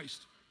Jesus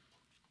Christ,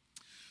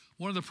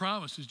 one of the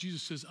promises,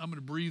 Jesus says, I'm going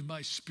to breathe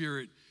my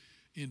Spirit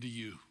into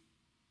you.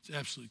 It's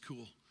absolutely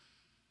cool.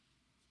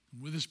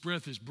 And when this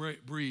breath is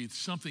breathed,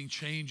 something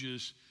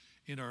changes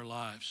in our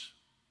lives.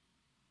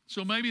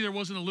 So maybe there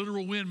wasn't a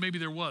literal wind, maybe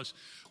there was.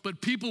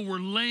 But people were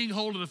laying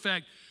hold of the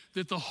fact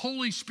that the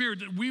Holy Spirit,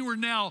 that we were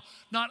now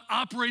not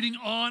operating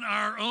on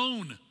our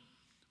own.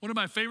 One of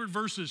my favorite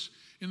verses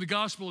in the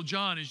Gospel of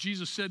John is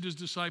Jesus said to his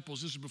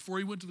disciples, this is before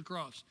he went to the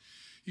cross,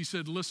 he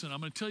said, listen, I'm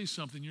going to tell you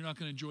something. You're not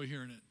going to enjoy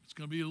hearing it. It's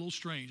going to be a little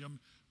strange. I'm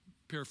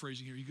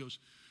paraphrasing here. He goes,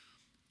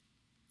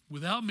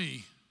 without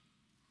me,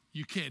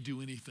 you can't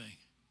do anything.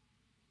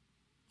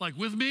 Like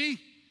with me,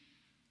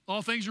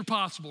 all things are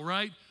possible,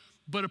 right?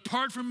 But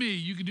apart from me,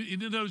 you can do,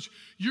 in other words,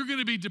 you're going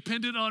to be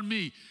dependent on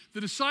me.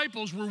 The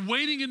disciples were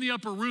waiting in the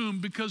upper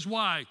room because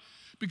why?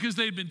 Because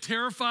they'd been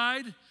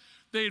terrified.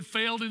 They had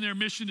failed in their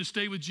mission to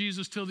stay with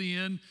Jesus till the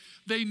end.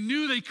 They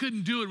knew they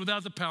couldn't do it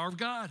without the power of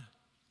God.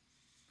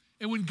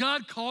 And when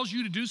God calls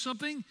you to do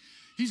something,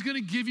 he's going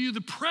to give you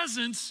the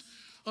presence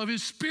of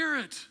his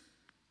Spirit.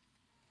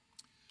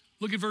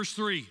 Look at verse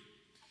 3.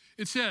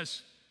 It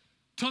says,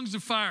 tongues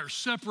of fire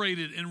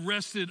separated and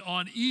rested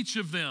on each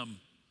of them.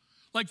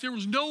 Like there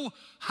was no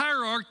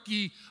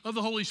hierarchy of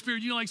the Holy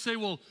Spirit. You don't like say,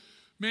 well,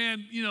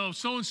 man,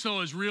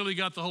 so-and-so has really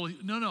got the Holy.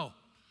 No.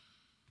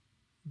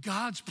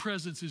 God's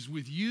presence is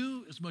with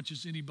you as much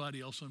as anybody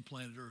else on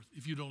planet Earth,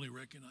 if you'd only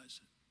recognize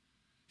it.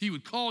 He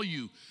would call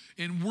you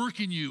and work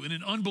in you in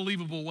an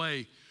unbelievable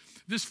way.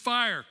 This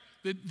fire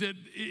that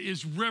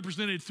is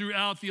represented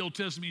throughout the Old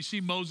Testament. You see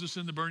Moses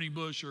in the burning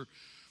bush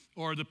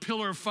or the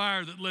pillar of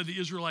fire that led the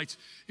Israelites.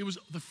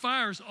 The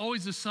fire is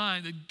always a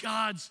sign that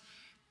God's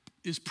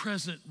is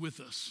present with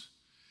us.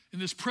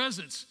 And this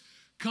presence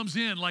comes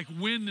in like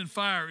wind and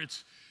fire.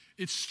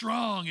 It's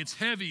strong, it's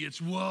heavy, it's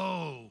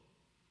whoa.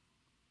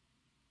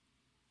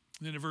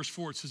 And then in verse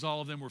 4, it says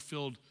all of them were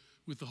filled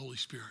with the Holy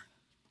Spirit.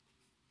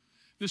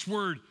 This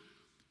word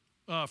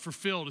for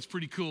filled is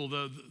pretty cool.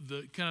 The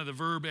kind of the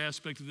verb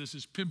aspect of this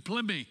is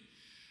pimplemi.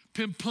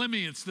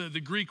 Pimplemi, it's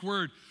the Greek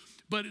word.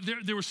 But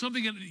there was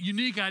something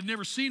unique I'd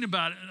never seen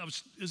about it. And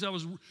as I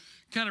was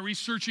kind of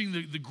researching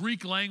the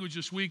Greek language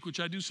this week, which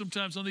I do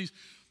sometimes on these,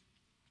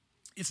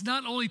 it's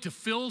not only to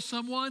fill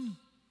someone,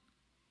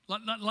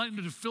 not like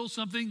to fill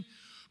something,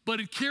 but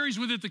it carries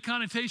with it the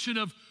connotation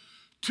of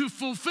to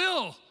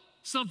fulfill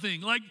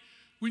something. Like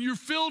When you're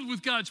filled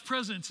with God's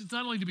presence, it's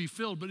not only to be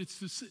filled, but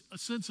it's a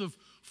sense of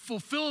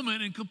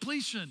fulfillment and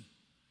completion.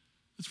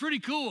 It's pretty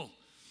cool.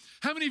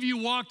 How many of you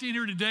walked in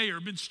here today or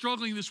have been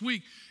struggling this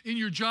week in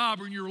your job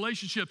or in your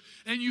relationship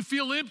and you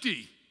feel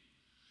empty?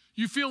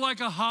 You feel like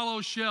a hollow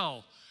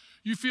shell.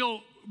 You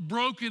feel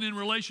broken in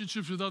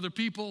relationships with other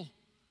people.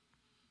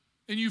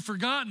 And you've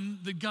forgotten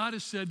that God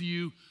has said to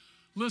you,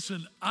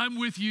 listen, I'm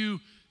with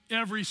you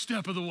every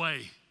step of the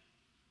way.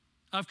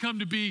 I've come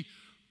to be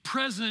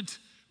present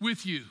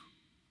with you.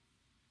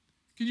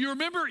 Can you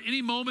remember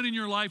any moment in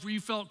your life where you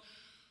felt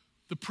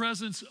the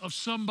presence of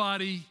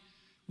somebody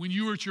when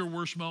you were at your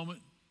worst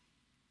moment?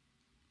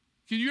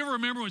 Can you ever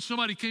remember when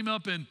somebody came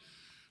up and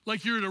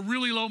like you're at a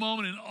really low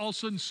moment and all of a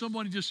sudden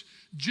somebody just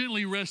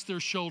gently rests their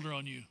shoulder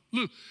on you?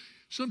 Look,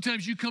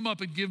 sometimes you come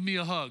up and give me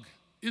a hug.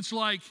 It's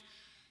like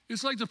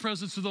the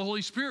presence of the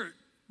Holy Spirit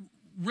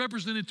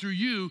represented through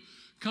you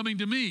coming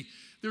to me.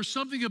 There's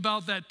something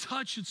about that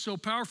touch that's so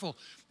powerful.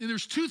 And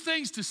there's two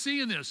things to see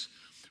in this.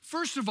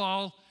 First of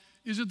all,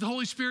 is that the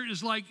Holy Spirit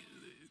is like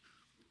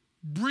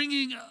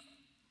bringing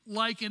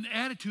like an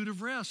attitude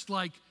of rest,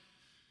 like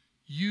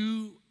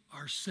you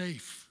are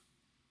safe.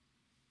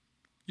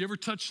 You ever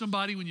touch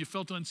somebody when you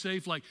felt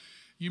unsafe? Like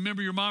you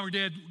remember your mom or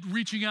dad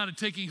reaching out and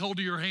taking hold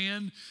of your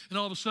hand, and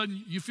all of a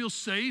sudden you feel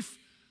safe?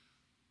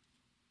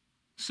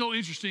 So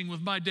interesting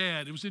with my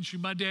dad. It was interesting.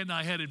 My dad and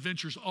I had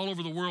adventures all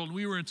over the world, and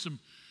we were in some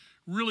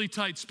really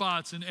tight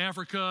spots in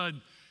Africa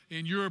and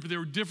in Europe. There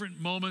were different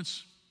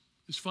moments.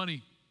 It's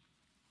funny.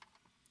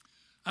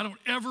 I don't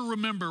ever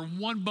remember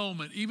one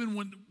moment, even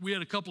when we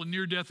had a couple of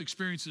near-death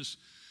experiences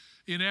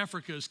in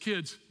Africa as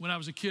kids, when I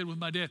was a kid with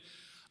my dad,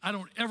 I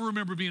don't ever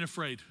remember being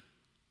afraid.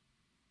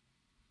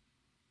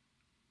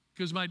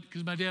 Because my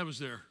dad was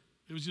there.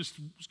 It was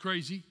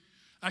crazy.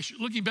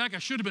 Looking back, I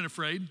should have been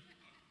afraid,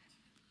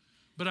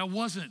 but I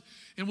wasn't.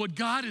 And what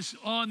God is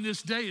on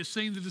this day is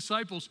saying to the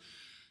disciples,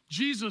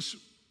 Jesus,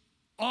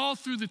 all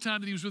through the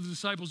time that he was with the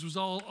disciples, was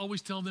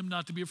always telling them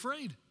not to be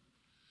afraid.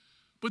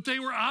 But they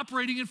were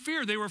operating in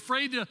fear. They were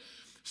afraid to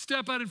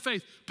step out in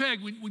faith.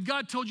 Peg, when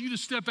God told you to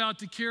step out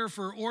to care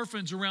for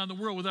orphans around the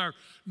world with our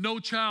No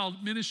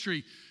Child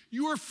ministry,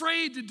 you were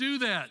afraid to do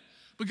that.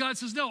 But God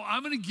says, no,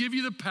 I'm going to give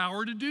you the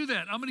power to do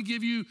that. I'm going to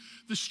give you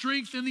the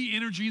strength and the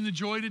energy and the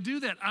joy to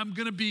do that. I'm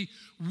going to be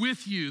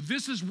with you.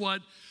 This is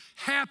what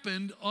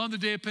happened on the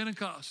day of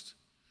Pentecost.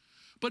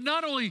 But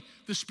not only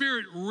the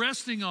Spirit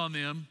resting on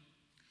them,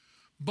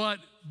 but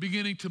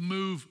beginning to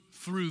move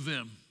through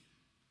them.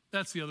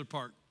 That's the other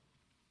part.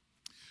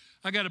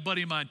 I got a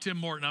buddy of mine, Tim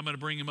Morton. I'm going to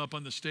bring him up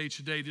on the stage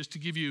today just to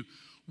give you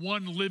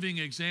one living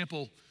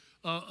example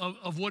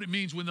of what it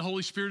means when the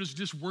Holy Spirit is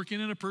just working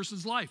in a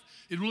person's life.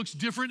 It looks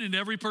different in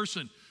every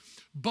person.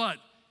 But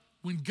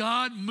when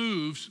God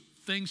moves,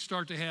 things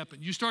start to happen.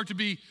 You start to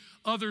be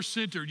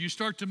other-centered. You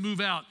start to move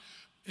out.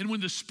 And when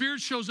the Spirit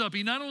shows up,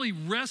 he not only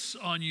rests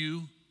on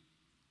you,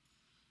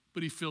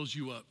 but he fills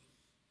you up.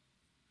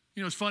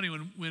 You know, it's funny,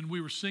 when we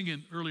were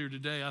singing earlier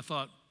today, I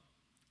thought,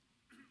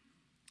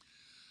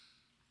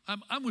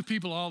 I'm with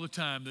people all the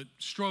time that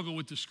struggle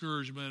with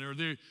discouragement, or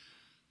they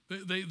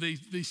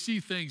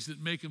see things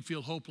that make them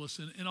feel hopeless.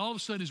 And all of a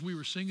sudden, as we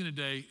were singing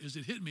today, as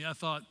it hit me, I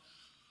thought,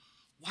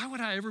 why would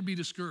I ever be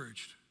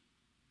discouraged?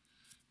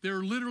 There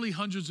are literally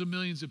hundreds of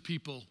millions of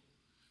people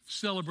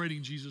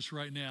celebrating Jesus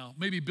right now,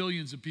 maybe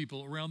billions of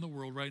people around the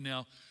world right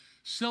now,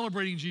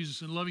 celebrating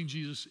Jesus and loving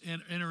Jesus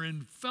and are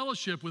in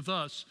fellowship with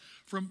us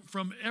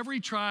from every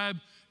tribe,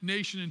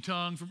 nation, and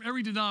tongue, from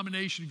every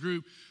denomination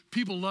group.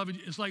 People love it.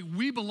 It's like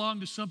we belong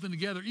to something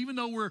together, even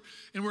though we're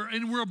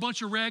a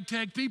bunch of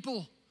ragtag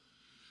people.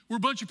 We're a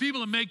bunch of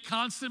people that make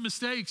constant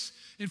mistakes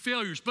and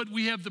failures, but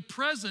we have the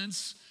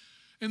presence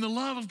and the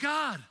love of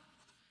God.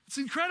 It's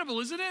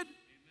incredible, isn't it? Amen.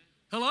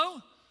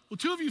 Hello? Well,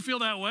 two of you feel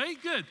that way.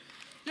 Good.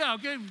 Yeah,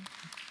 okay.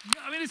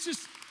 I mean,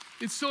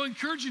 it's so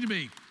encouraging to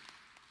me.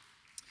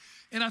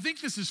 And I think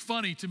this is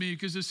funny to me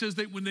because it says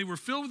that when they were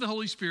filled with the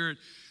Holy Spirit,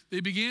 they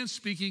began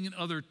speaking in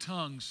other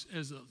tongues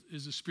as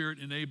the Spirit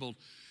enabled.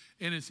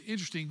 And it's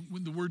interesting,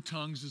 when the word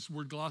tongues, this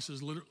word glossa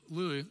is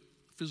literally a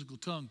physical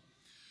tongue.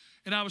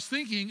 And I was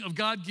thinking of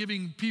God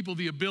giving people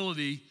the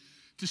ability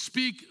to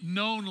speak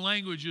known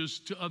languages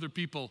to other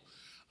people.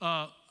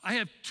 I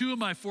have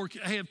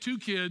two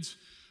kids,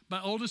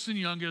 my oldest and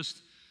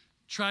youngest,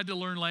 tried to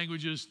learn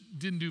languages,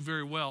 didn't do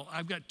very well.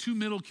 I've got two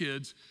middle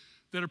kids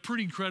that are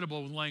pretty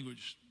incredible with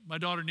language. My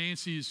daughter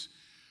Nancy's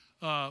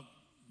kind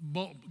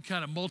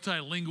of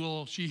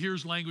multilingual. She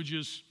hears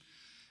languages,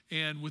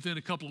 and within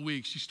a couple of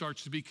weeks, she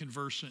starts to be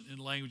conversant in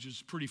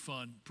languages. Pretty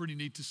fun, pretty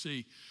neat to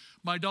see.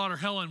 My daughter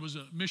Helen was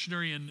a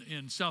missionary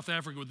in South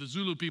Africa with the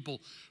Zulu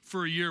people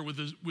for a year with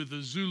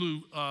the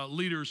Zulu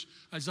leaders,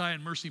 Isaiah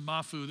and Mercy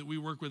Mafu, that we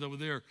work with over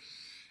there.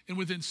 And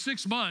within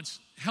 6 months,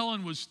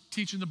 Helen was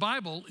teaching the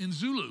Bible in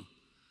Zulu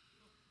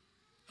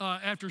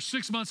after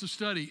 6 months of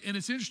study. And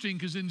it's interesting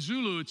because in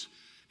Zulu, it's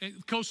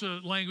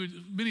Xhosa language,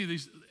 many of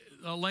these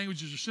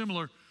languages are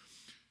similar.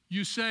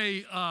 You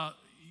say,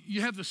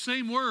 you have the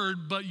same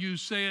word, but you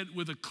say it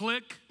with a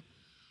click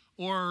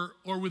or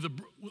with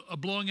a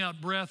blowing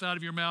out breath out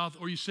of your mouth,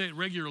 or you say it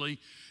regularly,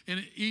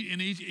 and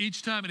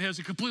each time it has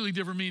a completely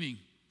different meaning.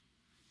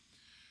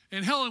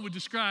 And Helen would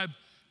describe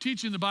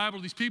teaching the Bible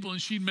to these people,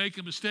 and she'd make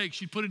a mistake.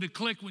 She'd put in a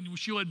click when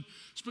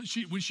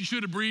she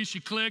should have breathed, she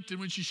clicked, and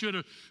when she should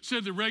have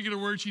said the regular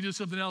word, she did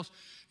something else.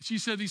 She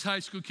said these high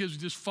school kids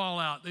would just fall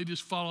out. They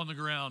just fall on the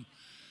ground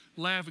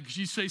laughing because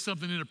she'd say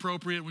something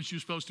inappropriate when she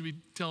was supposed to be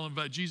telling them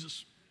about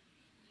Jesus.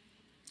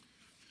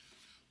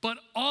 But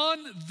on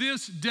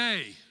this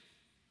day,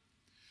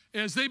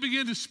 as they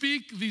begin to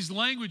speak these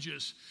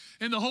languages,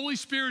 and the Holy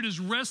Spirit is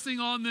resting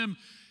on them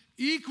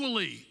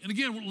equally, and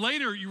again,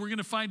 later you were going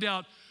to find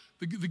out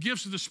the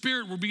gifts of the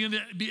Spirit will begin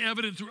to be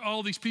evident through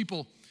all these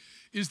people,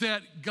 is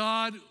that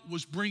God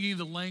was bringing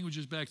the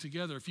languages back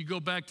together. If you go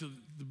back to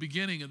the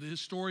beginning of the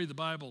story of the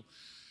Bible,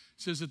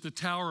 it says at the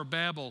Tower of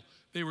Babel,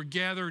 they were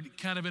gathered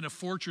kind of in a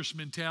fortress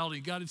mentality.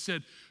 God had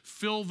said,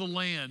 fill the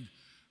land,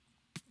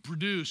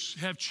 produce,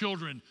 have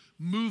children,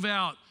 move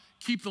out,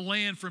 keep the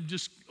land from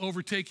just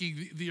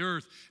overtaking the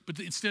earth. But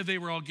instead, they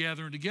were all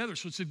gathering together.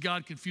 So it said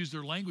God confused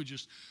their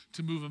languages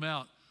to move them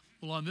out.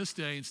 Well, on this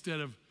day, instead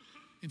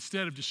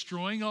of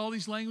destroying all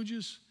these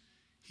languages,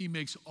 he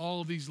makes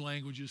all of these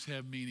languages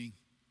have meaning.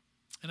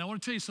 And I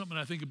want to tell you something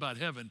I think about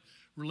heaven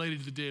related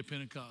to the day of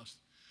Pentecost.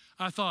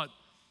 I thought,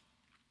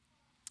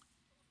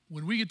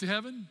 when we get to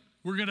heaven,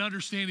 we're going to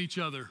understand each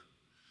other.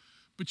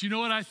 But you know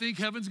what I think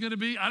heaven's going to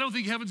be? I don't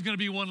think heaven's going to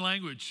be one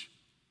language.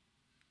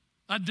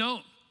 I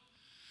don't.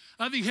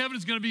 I think heaven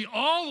is going to be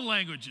all the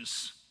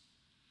languages.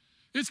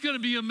 It's going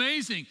to be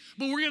amazing.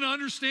 But we're going to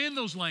understand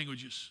those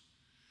languages.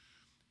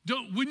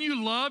 Wouldn't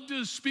you love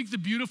to speak the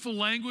beautiful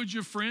language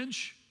of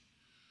French?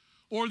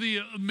 Or the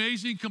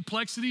amazing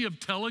complexity of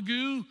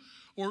Telugu?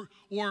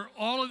 Or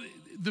all of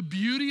the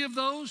beauty of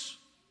those?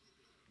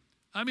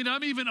 I mean,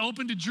 I'm even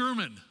open to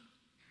German.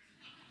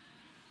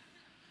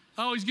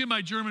 I always give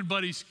my German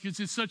buddies, because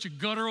it's such a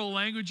guttural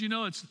language, you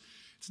know, it's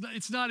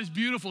not as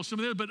beautiful, some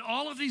of them, but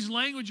all of these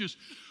languages,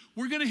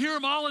 we're going to hear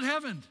them all in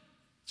heaven.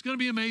 It's going to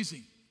be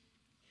amazing.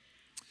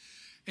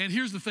 And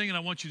here's the thing that I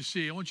want you to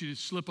see. I want you to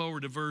slip over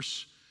to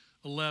verse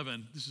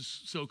 11. This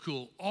is so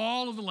cool.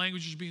 All of the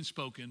languages being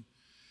spoken,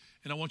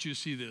 and I want you to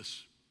see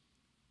this.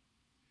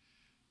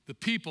 The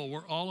people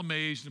were all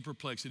amazed and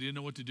perplexed. They didn't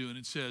know what to do. And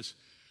it says,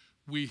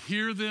 we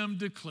hear them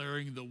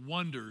declaring the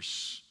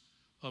wonders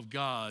of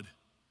God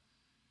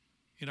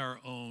in our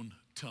own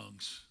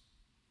tongues.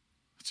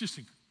 It's just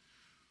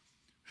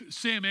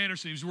Sam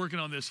Anderson, he was working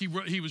on this. He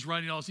was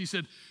writing all this. He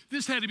said,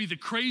 this had to be the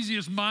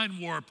craziest mind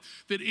warp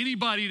that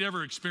anybody had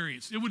ever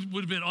experienced. It would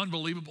have been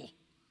unbelievable.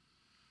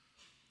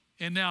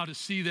 And now to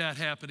see that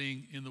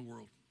happening in the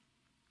world.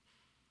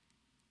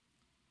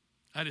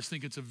 I just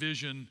think it's a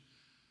vision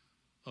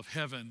of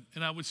heaven.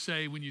 And I would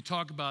say when you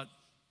talk about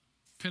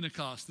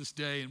Pentecost this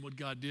day and what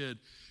God did,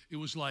 it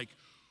was like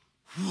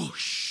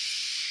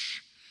whoosh.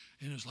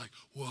 And it was like,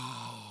 whoa.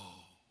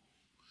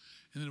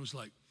 And then it was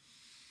like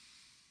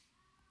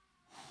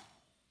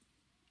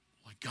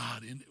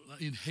God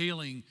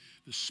inhaling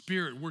the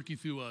Spirit working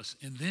through us.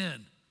 And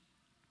then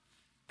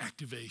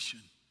activation.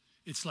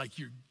 It's like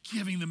you're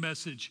giving the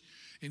message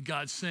and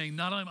God's saying,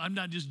 I'm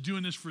not just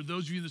doing this for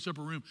those of you in this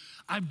upper room.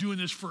 I'm doing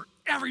this for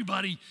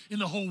everybody in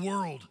the whole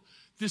world.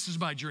 This is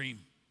my dream.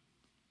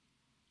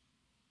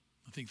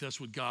 I think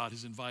that's what God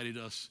has invited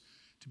us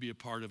to be a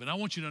part of. And I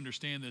want you to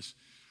understand this.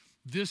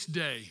 This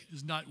day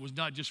was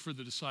not just for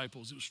the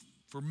disciples. It was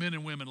for men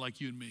and women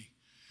like you and me.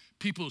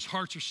 People whose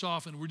hearts are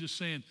softened. We're just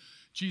saying,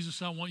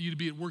 Jesus, I want you to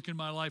be at work in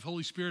my life.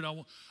 Holy Spirit, I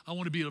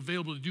want to be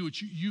available to do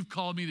what you've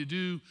called me to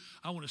do.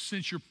 I want to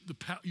sense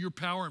your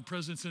power and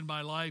presence in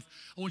my life.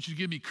 I want you to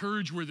give me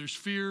courage where there's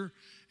fear,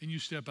 and you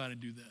step out and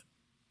do that.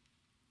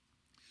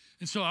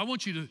 And so I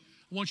want you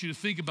to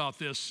think about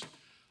this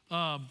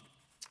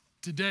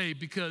today,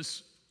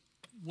 because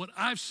what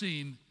I've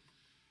seen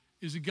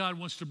is that God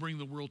wants to bring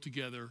the world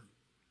together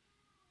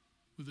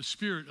with the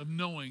spirit of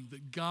knowing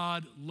that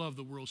God loved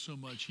the world so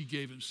much, he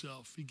gave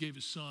himself. He gave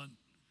his son,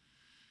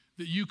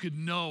 that you could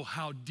know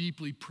how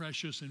deeply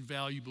precious and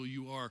valuable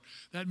you are.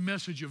 That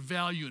message of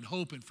value and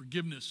hope and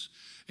forgiveness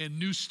and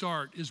new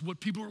start is what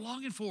people are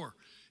longing for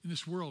in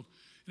this world.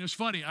 And it's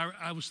funny,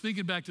 I was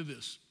thinking back to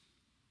this.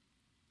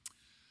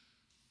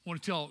 I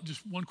want to tell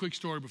just one quick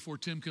story before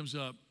Tim comes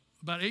up.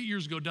 About 8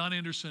 years ago, Don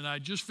Anderson and I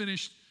just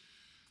finished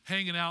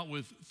hanging out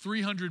with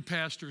 300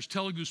 pastors,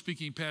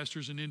 Telugu-speaking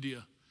pastors in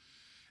India.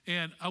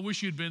 And I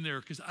wish you'd been there,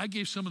 because I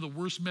gave some of the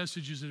worst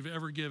messages that I've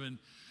ever given.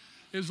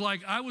 It was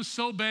like I was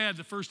so bad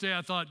the first day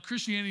I thought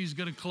Christianity is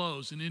going to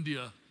close in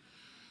India.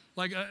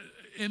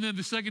 And then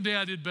the second day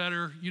I did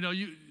better. You know,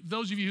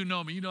 those of you who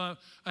know me, you know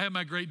I have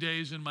my great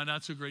days and my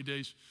not so great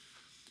days.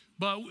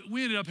 But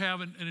we ended up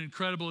having an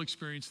incredible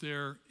experience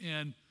there.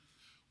 And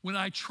when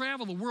I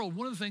travel the world,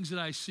 one of the things that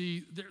I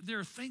see, there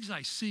are things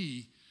I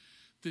see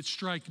that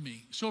strike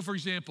me. So for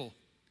example,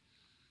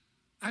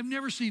 I've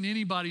never seen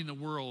anybody in the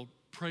world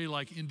pray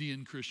like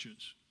Indian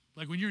Christians.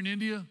 Like when you're in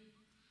India,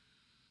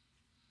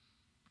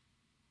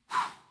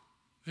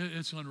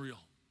 it's unreal.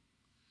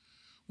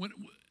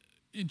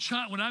 in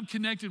China, when I'm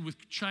connected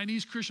with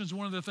Chinese Christians,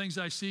 one of the things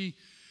I see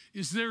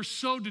is they're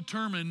so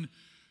determined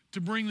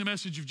to bring the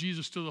message of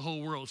Jesus to the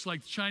whole world. It's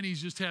like the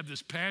Chinese just have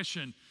this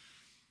passion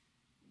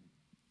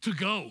to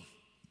go.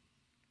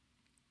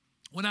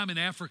 When I'm in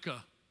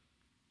Africa,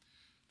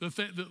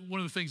 one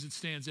of the things that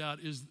stands out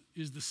is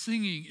the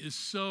singing is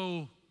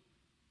so,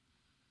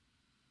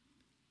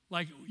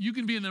 like you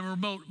can be in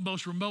the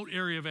most remote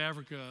area of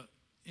Africa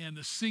and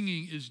the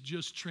singing is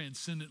just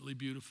transcendently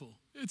beautiful.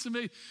 It's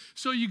amazing.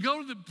 So you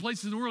go to the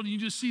places in the world and you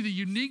just see the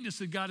uniqueness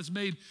that God has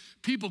made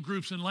people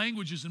groups and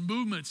languages and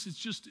movements.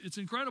 It's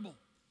incredible.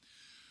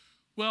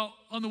 Well,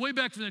 on the way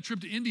back from that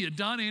trip to India,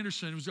 Don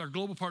Anderson, who was our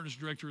global partners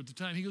director at the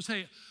time, he goes,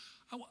 hey,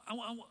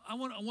 I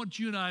want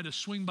you and I to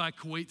swing by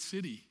Kuwait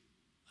City.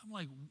 I'm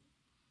like,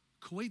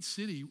 Kuwait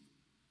City?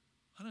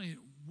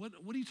 What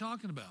are you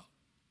talking about?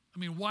 I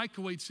mean, why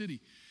Kuwait City?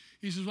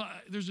 He says, well,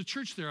 there's a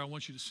church there I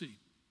want you to see.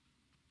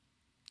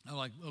 I'm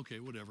like, okay,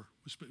 whatever.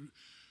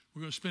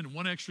 We're going to spend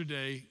one extra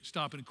day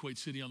stopping in Kuwait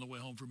City on the way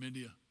home from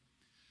India.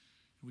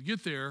 And we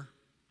get there,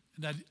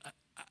 and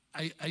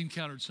I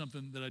encountered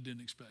something that I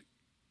didn't expect.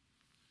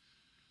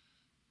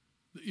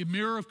 The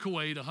Emir of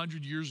Kuwait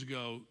 100 years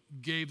ago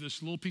gave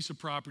this little piece of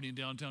property in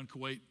downtown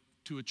Kuwait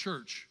to a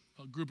church,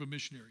 a group of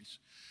missionaries,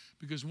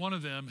 because one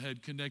of them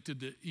had connected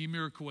the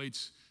Emir of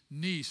Kuwait's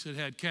niece that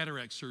had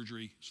cataract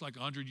surgery. It's like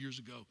 100 years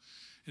ago.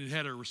 And it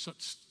had her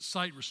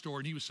sight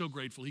restored, and he was so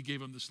grateful he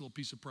gave him this little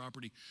piece of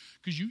property.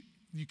 Because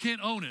you can't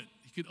own it.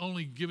 You could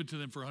only give it to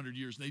them for 100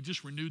 years. And they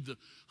just renewed the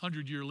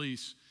 100-year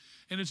lease.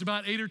 And it's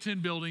about 8 or 10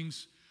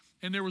 buildings.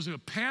 And there was a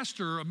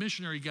pastor, a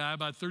missionary guy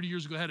about 30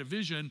 years ago, had a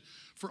vision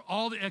for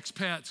all the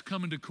expats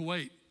coming to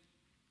Kuwait.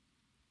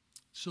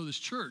 So this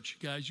church,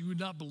 guys, you would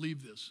not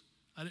believe this.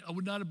 I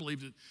would not have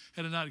believed it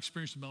had I not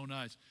experienced it with my own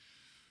eyes.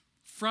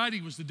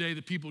 Friday was the day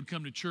that people would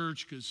come to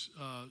church because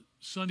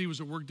Sunday was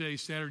a work day.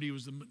 Saturday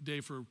was the day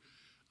for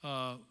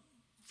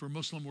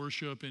Muslim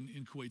worship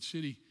in Kuwait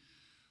City.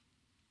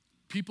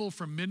 People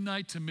from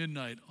midnight to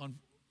midnight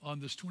on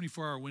this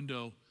 24-hour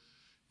window,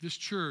 this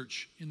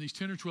church in these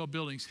 10 or 12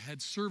 buildings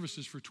had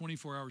services for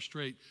 24 hours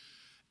straight.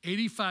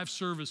 85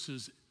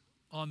 services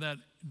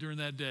during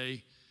that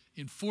day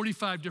in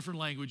 45 different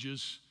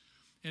languages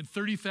and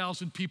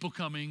 30,000 people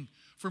coming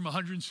from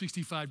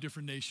 165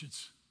 different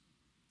nations.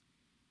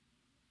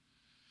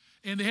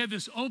 And they had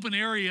this open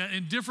area,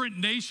 and different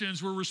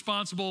nations were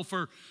responsible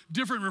for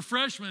different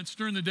refreshments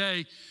during the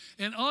day.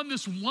 And on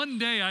this one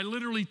day, I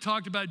literally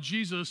talked about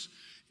Jesus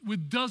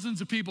with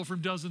dozens of people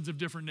from dozens of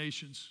different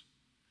nations.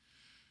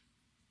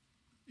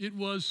 It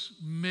was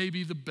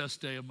maybe the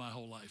best day of my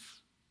whole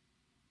life.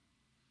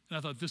 And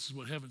I thought, this is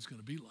what heaven's going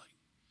to be like.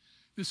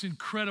 This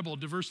incredible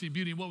diversity and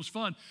beauty. And what was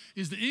fun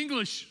is the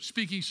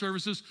English-speaking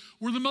services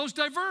were the most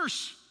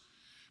diverse.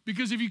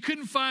 Because if you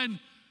couldn't find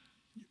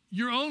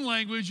your own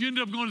language, you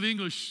ended up going to the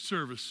English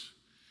service.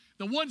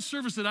 The one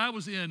service that I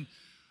was in,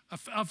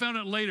 I found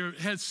out later,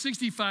 had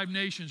 65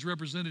 nations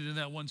represented in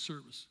that one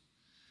service.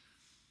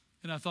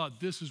 And I thought,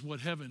 this is what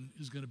heaven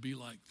is going to be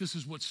like. This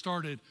is what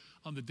started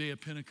on the day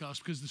of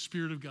Pentecost because the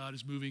Spirit of God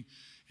is moving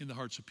in the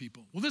hearts of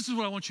people. Well, this is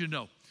what I want you to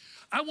know.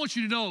 I want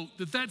you to know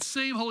that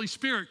same Holy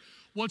Spirit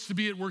wants to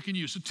be at work in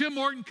you. So Tim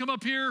Morton, come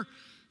up here.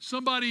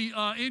 Somebody,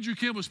 Andrew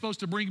Kim was supposed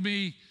to bring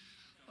me,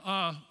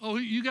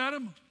 you got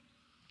him?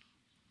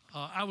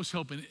 I was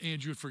hoping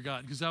Andrew had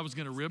forgotten because I was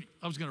going to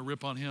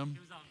rip on him.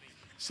 It was on me.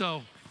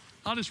 So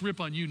I'll just rip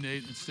on you,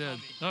 Nate, instead.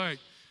 All right.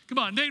 Come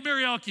on, Nate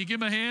Marialki,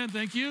 give him a hand.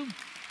 Thank you.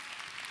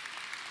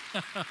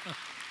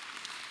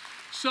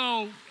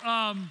 So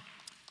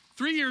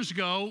 3 years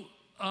ago,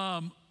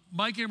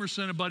 Mike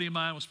Emerson, a buddy of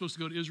mine, was supposed to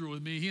go to Israel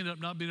with me. He ended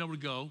up not being able to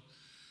go.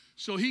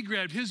 So he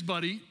grabbed his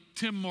buddy,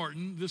 Tim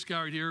Morton, this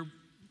guy right here.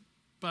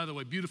 By the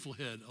way, beautiful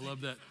head. I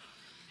love that.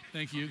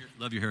 Thank you.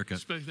 Love your haircut.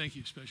 Thank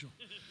you, special.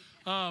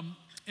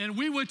 And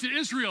we went to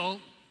Israel,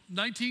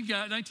 19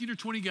 or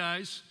 20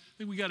 guys. I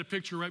think we got a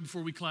picture right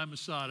before we climbed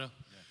Masada.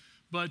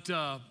 Yeah.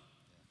 But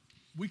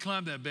we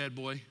climbed that bad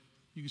boy.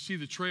 You can see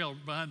the trail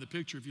behind the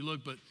picture if you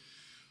look. But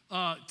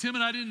Tim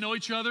and I didn't know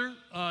each other.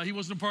 He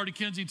wasn't a part of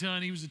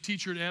Kensington. He was a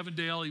teacher at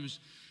Avondale.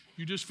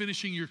 You're just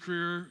finishing your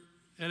career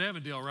at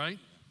Avondale, right?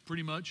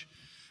 Pretty much.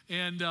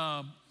 And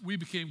we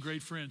became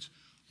great friends.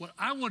 What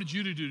I wanted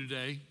you to do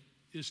today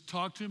is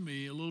talk to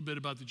me a little bit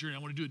about the journey. I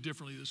want to do it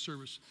differently this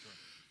service. Sure.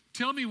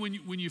 Tell me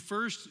when you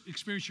first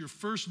experienced your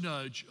first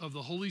nudge of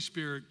the Holy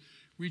Spirit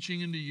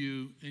reaching into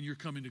you and you're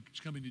coming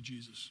to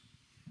Jesus.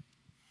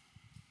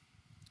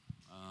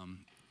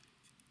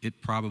 It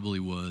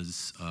probably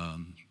was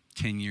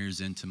 10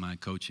 years into my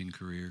coaching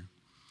career.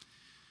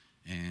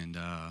 And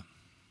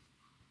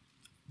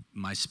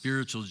my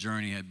spiritual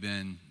journey had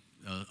been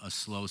a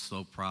slow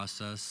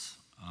process.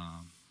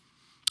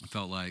 I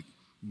felt like,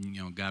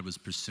 God was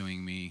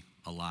pursuing me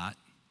a lot.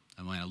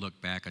 And when I look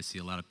back, I see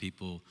a lot of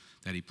people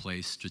that he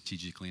placed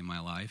strategically in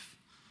my life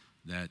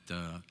that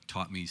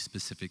taught me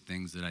specific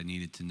things that I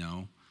needed to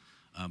know.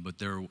 But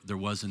there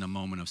wasn't a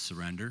moment of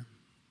surrender.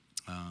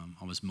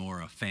 I was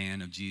more a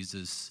fan of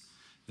Jesus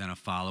than a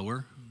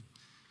follower.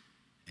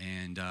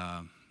 And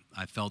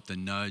I felt the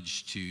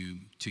nudge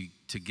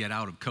to get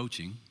out of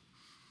coaching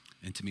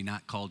and to be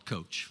not called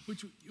coach.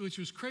 Which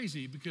was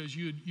crazy because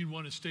you'd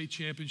won a state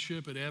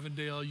championship at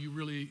Avondale. You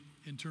really,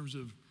 in terms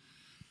of,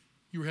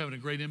 you were having a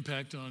great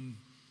impact on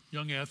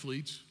young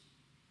athletes,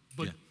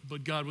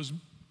 but God was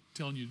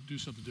telling you to do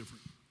something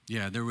different.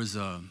 Yeah, there was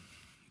I'll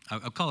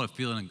call it a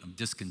feeling of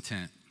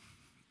discontent.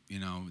 You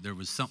know, there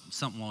was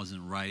something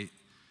wasn't right.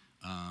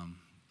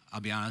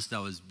 I'll be honest, I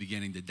was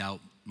beginning to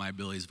doubt my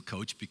abilities as a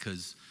coach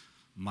because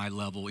my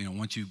level, you know,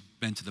 once you've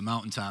been to the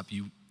mountaintop,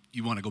 you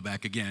want to go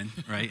back again,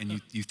 right?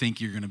 And you think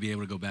you're going to be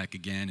able to go back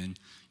again, and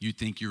you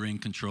think you're in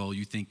control.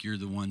 You think you're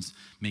the ones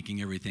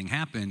making everything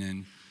happen.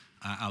 And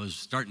I was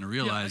starting to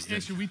realize that.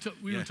 Actually,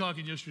 we were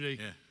talking yesterday.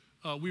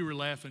 Yeah. We were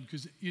laughing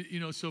because, you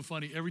know, it's so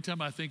funny. Every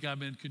time I think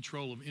I'm in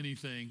control of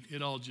anything,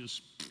 it all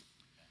just,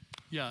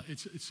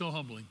 it's so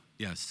humbling.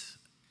 Yes.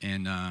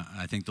 And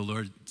I think the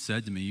Lord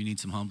said to me, you need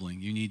some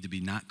humbling. You need to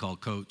be not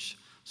called coach,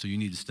 so you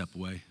need to step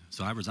away.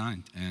 So I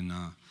resigned and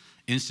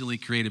instantly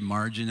created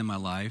margin in my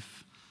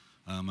life.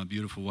 My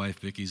beautiful wife,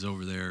 Vicky's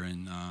over there,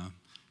 and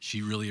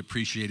she really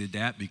appreciated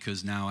that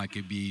because now I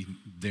could be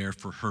there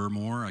for her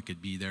more. I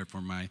could be there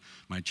for my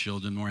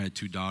children more. I had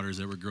 2 daughters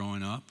that were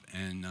growing up,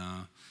 and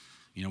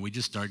you know, we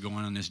just started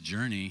going on this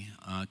journey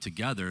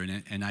together,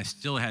 and I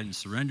still hadn't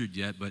surrendered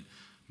yet, but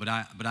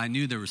I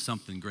knew there was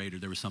something greater.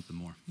 There was something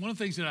more. One of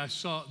the things that I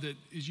saw that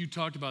as you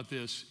talked about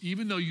this,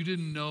 even though you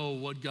didn't know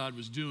what God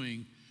was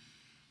doing,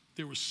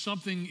 there was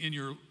something in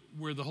your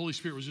where the Holy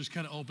Spirit was just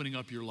kind of opening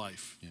up your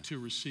life to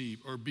receive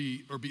or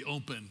be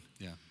open.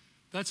 Yeah,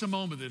 that's a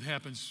moment that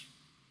happens,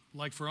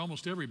 like for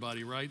almost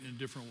everybody, right, in a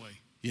different way.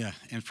 Yeah,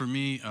 and for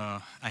me, I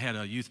had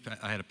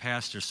a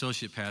pastor,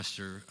 associate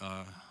pastor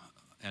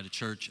at a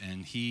church,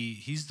 and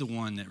he's the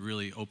one that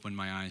really opened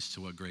my eyes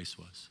to what grace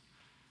was.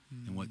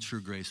 And what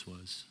true grace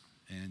was.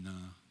 And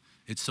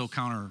it's so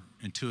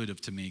counterintuitive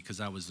to me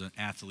because I was an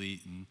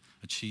athlete and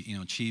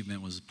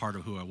achievement was part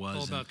of who I was.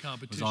 All about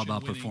competition. It was all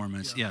about winning.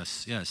 performance. Yeah.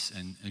 Yes.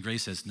 And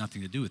grace has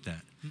nothing to do with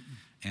that.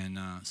 And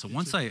so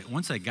once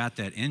I got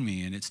that in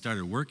me and it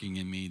started working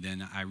in me,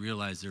 then I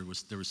realized there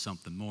was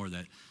something more,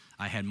 that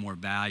I had more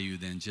value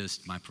than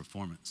just my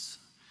performance.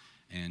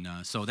 And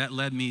so that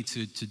led me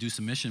to do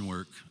some mission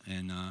work.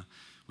 And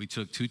we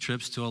took 2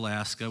 trips to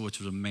Alaska, which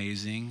was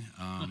amazing.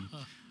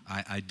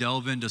 I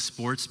delve into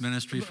sports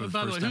ministry for the first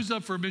time. By the way, who's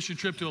up for a mission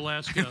trip to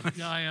Alaska?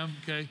 Yeah, I am.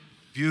 Okay.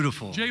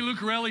 Beautiful. Jay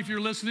Lucarelli, if you're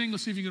listening,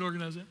 let's see if you can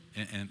organize it.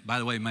 And by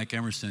the way, Mike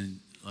Emerson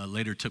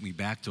later took me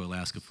back to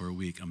Alaska for a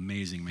week.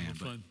 Amazing man.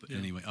 But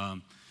anyway,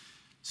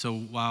 so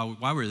while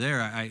we were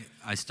there,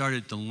 I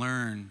started to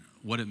learn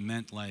what it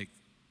meant like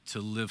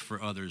to live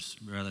for others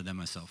rather than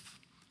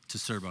myself, to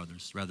serve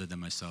others rather than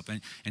myself.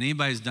 And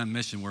anybody who's done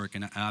mission work,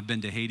 and I've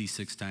been to Haiti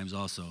 6 times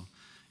also.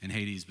 And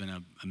Haiti's been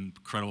an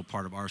incredible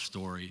part of our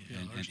story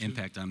and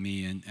impact on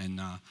me. And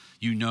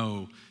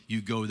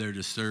you go there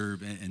to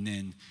serve, and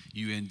then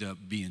you end up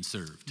being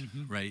served,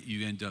 right?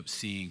 You end up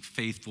seeing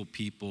faithful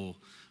people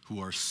who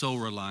are so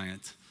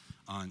reliant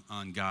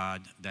on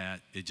God that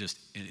it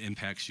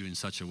impacts you in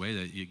such a way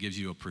that it gives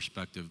you a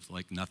perspective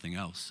like nothing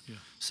else. Yeah.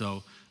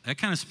 So that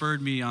kind of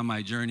spurred me on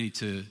my journey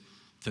to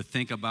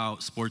think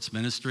about sports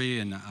ministry,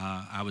 and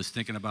I was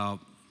thinking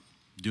about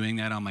doing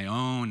that on my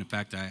own. In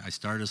fact, I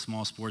started a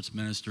small sports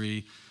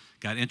ministry,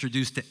 got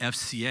introduced to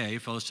FCA,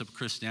 Fellowship of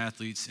Christian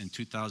Athletes, in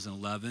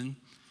 2011.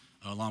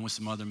 Along with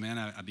some other men,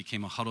 I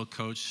became a huddle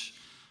coach,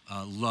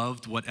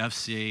 loved what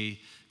FCA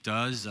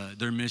does.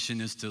 Their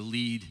mission is to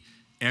lead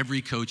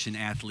every coach and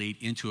athlete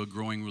into a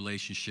growing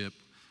relationship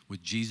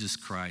with Jesus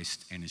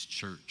Christ and his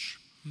church.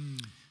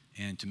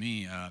 And to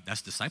me,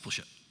 that's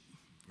discipleship,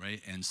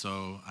 right? And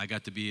so I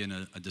got to be in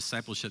a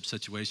discipleship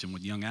situation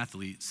with young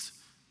athletes,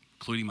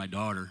 including my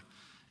daughter,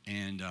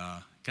 and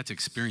got to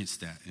experience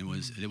that. It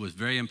was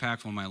very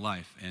impactful in my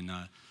life. And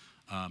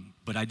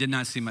but I did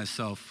not see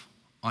myself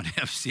on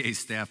FCA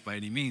staff by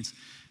any means.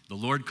 The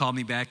Lord called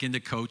me back into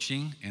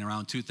coaching in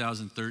around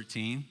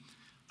 2013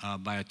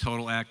 by a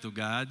total act of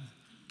God.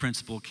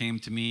 Principal came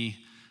to me.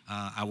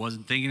 I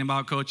wasn't thinking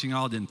about coaching at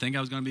all. Didn't think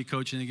I was going to be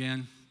coaching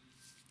again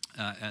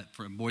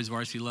for boys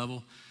varsity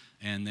level.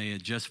 And they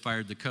had just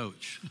fired the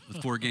coach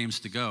with 4 games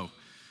to go.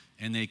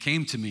 And they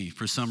came to me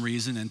for some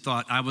reason and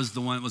thought I was the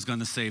one that was going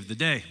to save the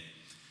day.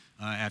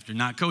 After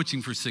not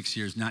coaching for 6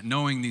 years, not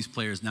knowing these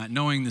players, not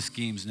knowing the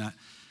schemes,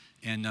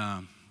 and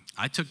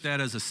I took that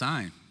as a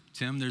sign.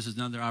 Tim, there's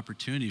another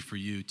opportunity for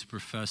you to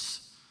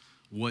profess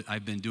what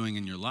I've been doing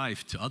in your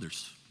life to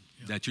others.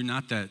 Yeah. That you're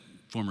not that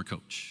former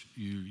coach.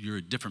 You're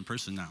a different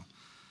person now.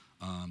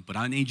 But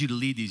I need you to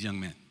lead these young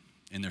men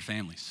and their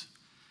families.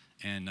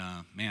 And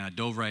man, I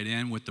dove right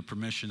in with the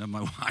permission of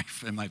my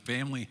wife and my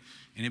family,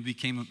 and it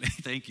became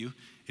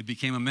it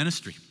became a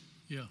ministry.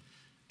 Yeah.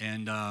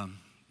 And a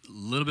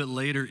little bit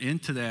later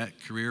into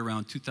that career,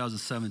 around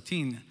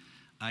 2017,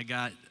 I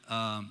got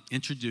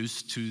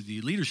introduced to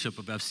the leadership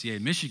of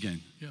FCA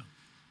Michigan. Yeah.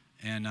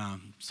 And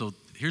so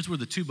here's where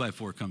the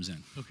 2x4 comes in.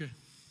 Okay.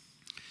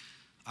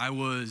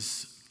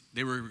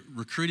 They were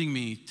recruiting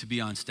me to be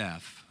on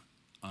staff.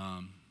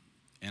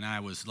 And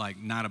I was like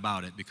not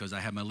about it because I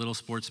had my little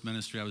sports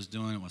ministry I was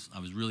doing. I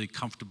was really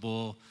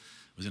comfortable.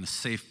 I was in a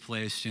safe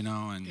place, you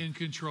know. And in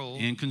control.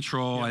 In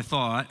control, yeah. I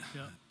thought.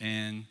 Yeah.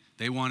 And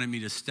they wanted me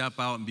to step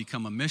out and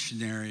become a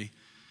missionary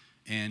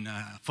and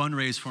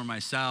fundraise for my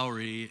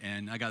salary.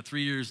 And I got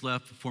 3 years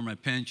left before my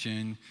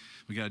pension.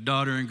 We got a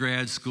daughter in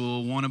grad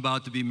school, one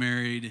about to be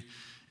married.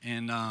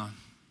 And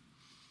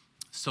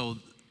so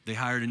they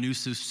hired a new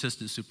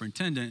assistant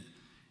superintendent.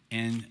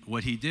 And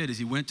what he did is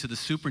he went to the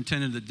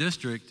superintendent of the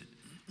district,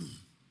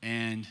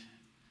 and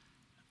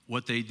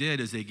what they did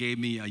is they gave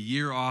me a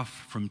year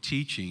off from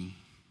teaching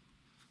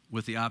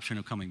with the option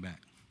of coming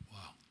back. Wow.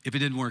 If it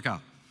didn't work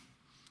out.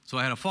 So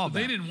I had a fallback.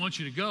 They didn't want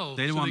you to go,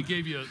 they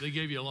gave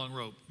you a long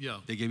rope. Yeah.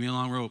 They gave me a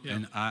long rope, yeah.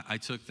 and I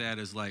took that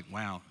as like,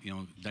 wow, you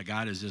know, that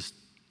God is just,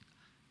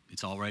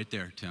 it's all right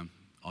there, Tim.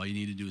 All you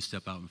need to do is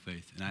step out in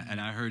faith. And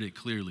I heard it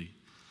clearly.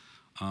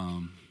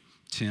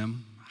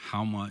 Tim,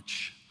 how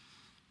much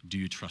do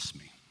you trust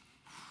me?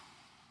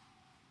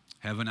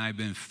 Haven't I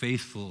been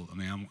faithful? I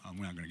mean,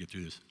 I'm not going to get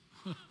through this.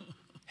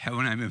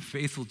 Haven't I been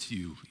faithful to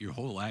you your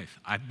whole life?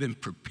 I've been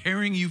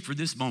preparing you for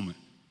this moment.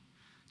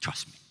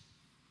 Trust me.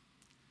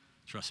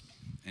 Trust me.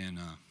 And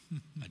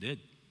I did.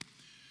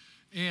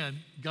 And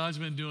God's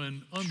been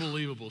doing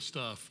unbelievable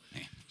stuff.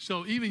 Man.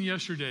 So even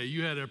yesterday,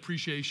 you had an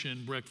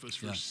appreciation breakfast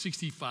for Yeah.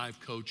 65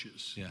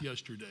 coaches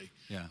yesterday,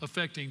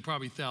 affecting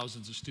probably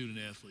thousands of student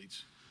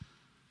athletes.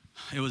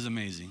 It was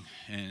amazing,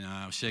 and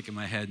I was shaking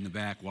my head in the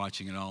back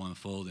watching it all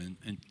unfold,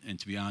 and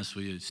to be honest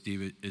with you,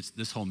 Steve,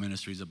 this whole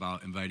ministry is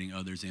about inviting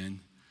others in.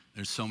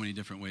 There's so many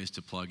different ways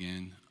to plug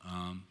in,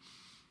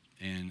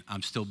 and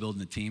I'm still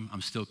building a team.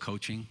 I'm still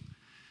coaching,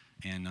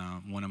 and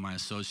one of my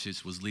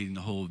associates was leading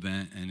the whole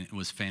event, and it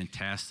was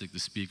fantastic. The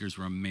speakers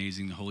were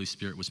amazing. The Holy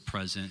Spirit was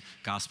present.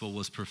 Gospel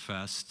was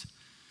professed,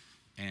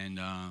 and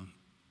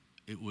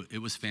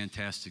it was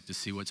fantastic to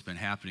see what's been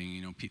happening.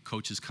 You know,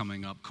 coaches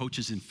coming up,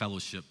 coaches in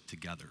fellowship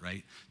together,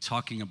 right?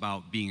 Talking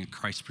about being a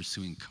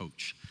Christ-pursuing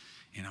coach.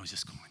 And I was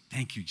just going,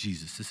 thank you,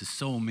 Jesus. This is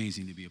so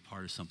amazing to be a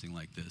part of something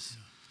like this.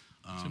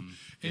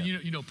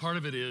 You know, part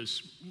of it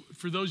is,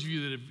 for those of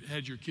you that have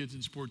had your kids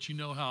in sports, you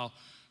know how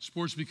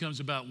sports becomes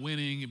about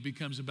winning. It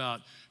becomes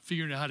about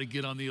figuring out how to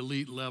get on the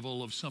elite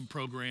level of some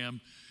program.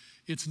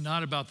 It's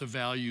not about the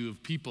value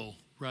of people,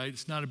 right?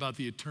 It's not about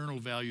the eternal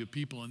value of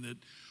people. And that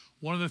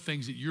one of the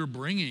things that you're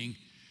bringing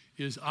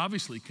is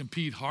obviously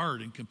compete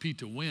hard and compete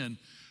to win,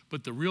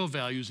 but the real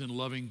value is in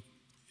loving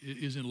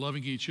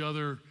each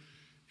other.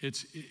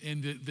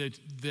 And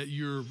that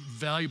you're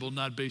valuable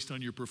not based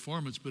on your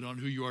performance, but on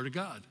who you are to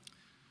God.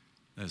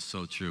 That's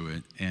so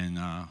true. And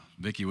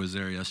Vicki was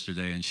there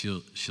yesterday, and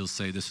she'll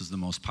say this is the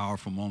most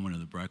powerful moment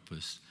of the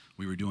breakfast.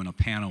 We were doing a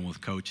panel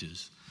with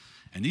coaches,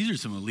 and these are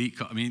some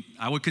elite. I mean,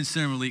 I would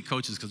consider them elite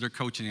coaches because they're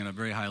coaching at a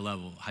very high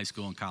level, high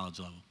school and college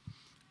level.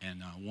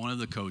 And one of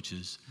the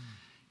coaches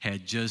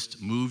had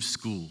just moved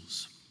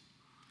schools.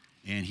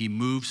 And he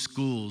moved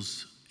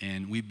schools,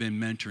 and we've been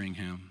mentoring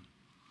him.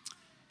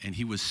 And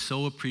he was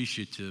so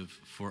appreciative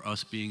for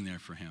us being there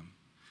for him.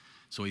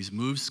 So he's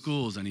moved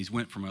schools, and he's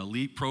went from an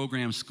elite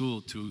program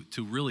school to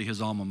really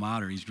his alma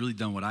mater. He's really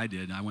done what I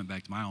did, and I went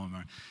back to my alma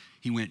mater.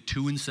 He went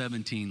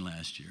 2-17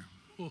 last year.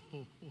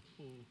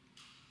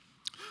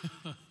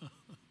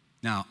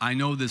 Now, I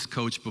know this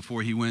coach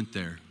before he went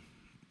there.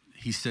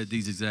 He said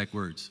these exact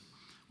words.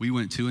 We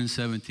went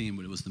 2-17,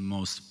 but it was the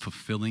most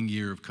fulfilling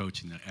year of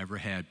coaching that I ever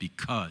had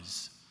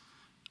because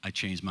I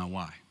changed my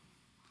why.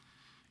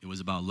 It was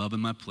about loving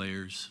my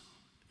players.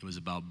 It was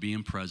about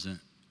being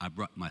present.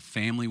 My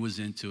family was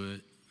into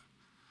it.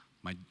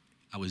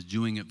 I was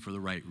doing it for the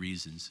right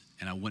reasons,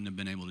 and I wouldn't have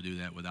been able to do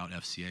that without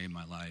FCA in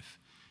my life.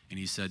 And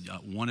he said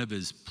one of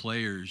his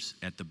players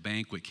at the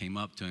banquet came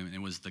up to him, and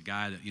it was the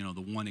guy that, you know,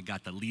 the one that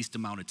got the least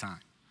amount of time.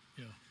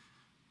 Yeah.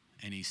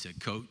 And he said,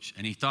 Coach,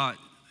 and he thought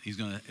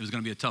it was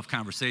gonna be a tough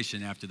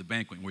conversation after the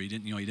banquet where he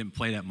didn't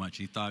play that much.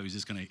 He thought he was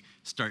just gonna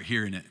start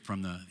hearing it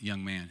from the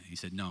young man. He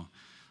said, no,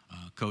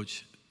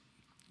 Coach,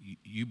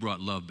 you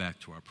brought love back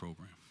to our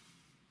program.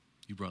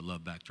 You brought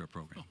love back to our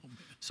program. Oh,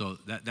 so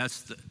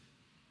that's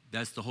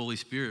the Holy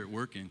Spirit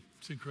working.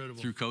 It's incredible.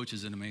 Through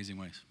coaches in amazing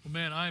ways. Well,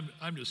 man,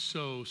 I'm just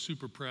so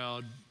super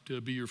proud to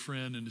be your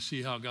friend and to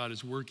see how God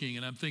is working.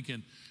 And I'm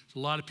thinking there's a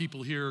lot of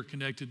people here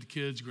connected to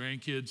kids,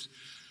 grandkids,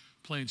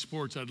 playing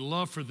sports. I'd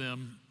love for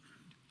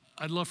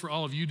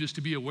all of you just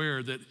to be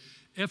aware that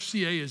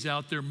FCA is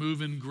out there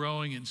moving,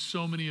 growing in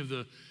so many of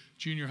the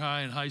junior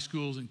high and high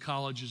schools and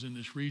colleges in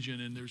this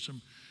region, and there's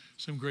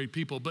some great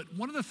people. But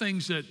one of the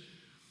things that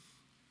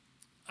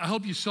I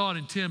hope you saw it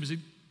in Tim is that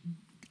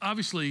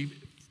obviously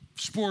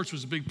sports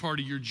was a big part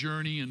of your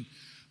journey and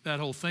that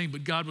whole thing,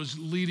 but God was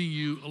leading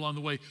you along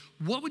the way.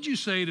 What would you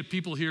say to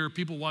people here,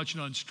 people watching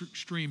on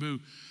stream who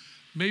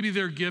maybe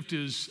their gift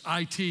is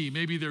IT,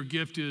 maybe their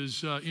gift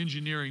is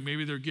engineering,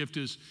 maybe their gift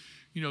is,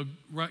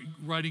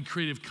 writing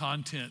creative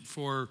content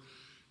for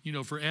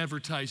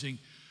advertising.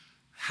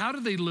 How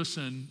do they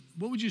listen?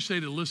 What would you say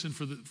to listen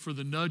for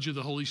the nudge of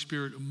the Holy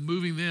Spirit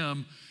moving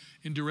them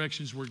in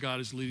directions where God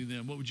is leading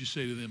them? What would you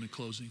say to them in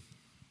closing?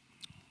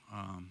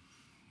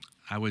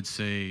 I would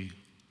say,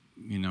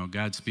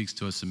 God speaks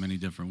to us in many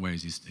different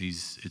ways.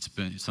 It's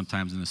been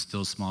sometimes in a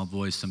still small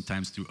voice,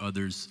 sometimes through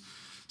others,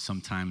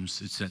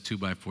 sometimes it's that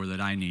 2x4 that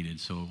I needed.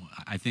 So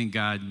I think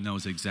God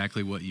knows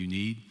exactly what you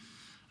need.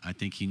 I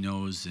think he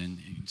knows, and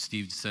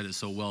Steve said it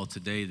so well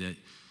today, that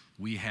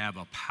we have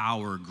a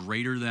power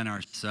greater than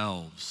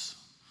ourselves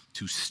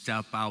to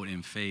step out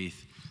in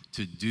faith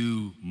to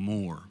do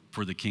more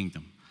for the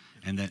kingdom.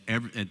 And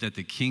that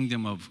the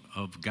kingdom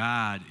of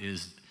God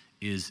is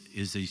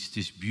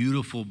this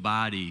beautiful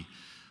body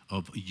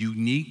of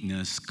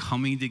uniqueness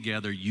coming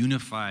together,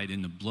 unified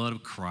in the blood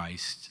of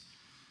Christ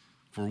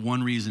for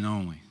one reason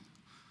only,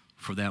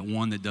 for that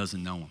one that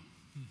doesn't know him.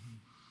 Mm-hmm.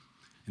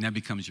 And that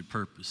becomes your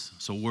purpose.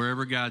 So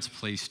wherever God's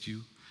placed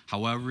you,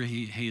 however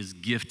he has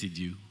gifted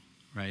you,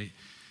 right?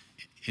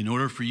 In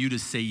order for you to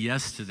say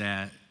yes to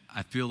that,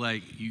 I feel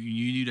like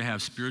you need to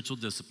have spiritual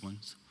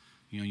disciplines.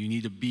 You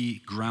need to be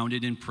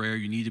grounded in prayer.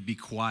 You need to be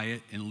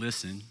quiet and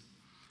listen.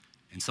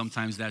 And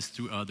sometimes that's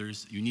through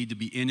others. You need to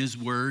be in his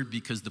word,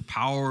 because the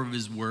power of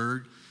his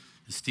word,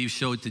 as Steve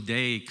showed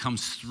today,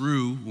 comes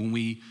through when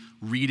we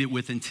read it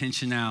with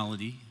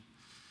intentionality.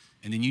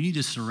 And then you need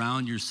to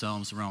surround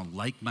yourselves around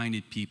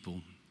like-minded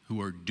people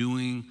who are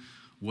doing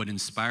what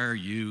inspire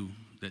you,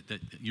 that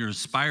you're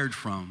inspired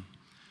from,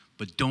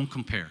 but don't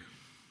compare.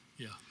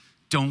 Yeah.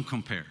 Don't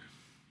compare.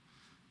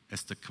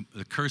 That's the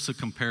curse of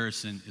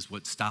comparison is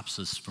what stops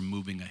us from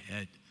moving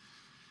ahead.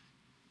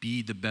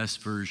 Be the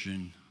best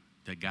version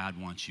that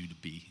God wants you to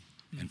be,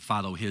 and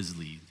follow his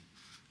lead,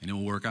 and it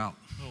will work out.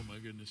 Oh my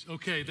goodness.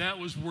 Okay, that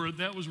was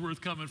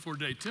worth coming for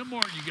today. Tim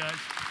Martin, you guys.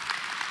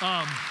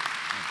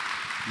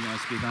 You want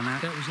to speak on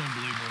that? That was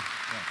unbelievable.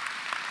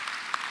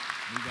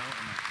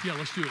 Yeah. Yeah,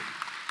 let's do it.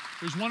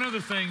 There's one other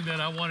thing that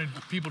I wanted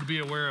people to be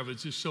aware of.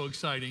 It's just so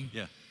exciting.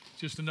 Yeah.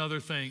 Just another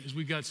thing is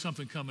we got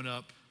something coming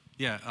up.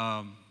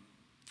 Yeah.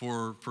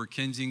 For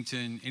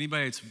Kensington,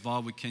 anybody that's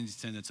involved with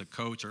Kensington that's a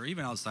coach, or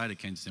even outside of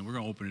Kensington, we're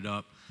going to open it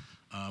up.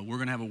 We're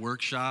going to have a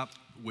workshop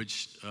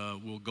which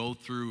will go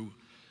through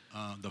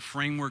the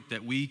framework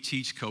that we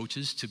teach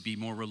coaches to be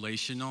more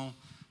relational,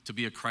 to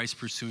be a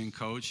Christ-pursuing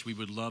coach. We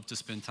would love to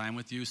spend time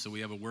with you. So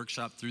we have a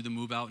workshop through the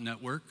Move Out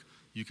Network.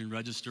 You can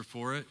register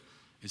for it.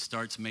 It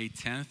starts May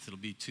 10th. It'll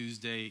be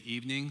Tuesday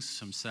evenings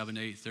from 7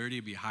 to 8:30.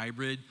 It'll be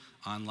hybrid,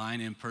 online,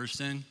 in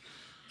person.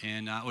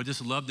 And I would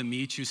just love to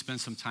meet you, spend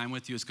some time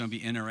with you. It's going to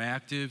be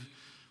interactive.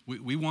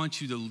 We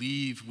want you to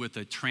leave with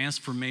a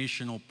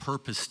transformational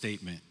purpose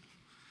statement,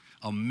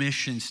 a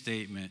mission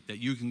statement that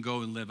you can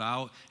go and live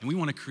out. And we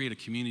want to create a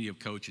community of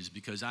coaches,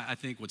 because I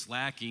think what's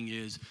lacking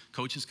is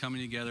coaches coming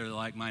together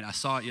like mine. I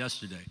saw it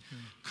yesterday.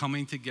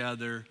 Coming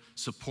together,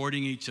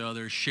 supporting each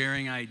other,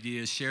 sharing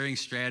ideas, sharing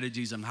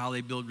strategies on how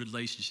they build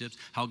relationships,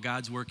 how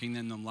God's working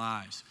in their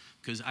lives.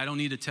 Because I don't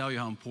need to tell you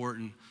how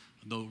important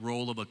the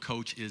role of a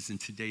coach is in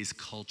today's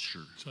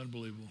culture. It's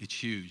unbelievable. It's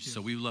huge. Yeah.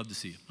 So we would love to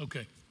see you.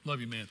 Okay.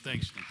 Love you, man.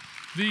 Thanks.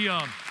 The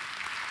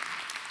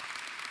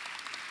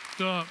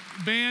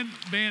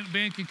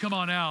band can come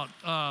on out.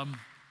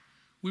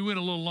 We went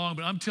a little long,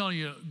 but I'm telling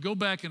you, go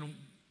back and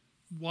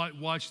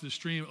watch the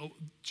stream.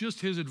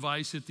 Just his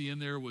advice at the end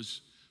there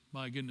was,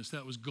 my goodness,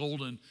 that was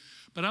golden.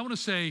 But I want to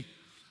say,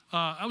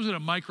 I was at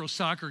a micro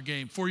soccer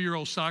game,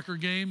 4-year-old soccer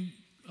game,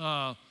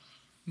 not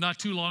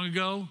too long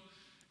ago.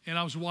 And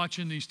I was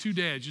watching these two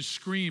dads just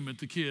scream at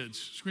the kids,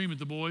 scream at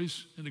the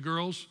boys and the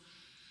girls.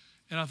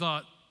 And I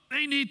thought,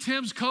 they need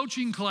Tim's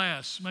coaching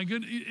class. My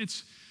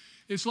goodness,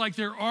 it's like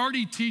they're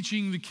already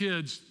teaching the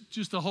kids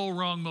just the whole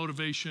wrong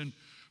motivation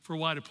for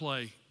why to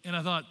play. And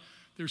I thought,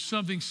 there's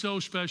something so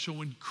special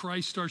when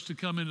Christ starts to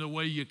come into the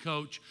way you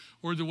coach,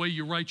 or the way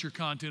you write your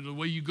content, or the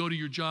way you go to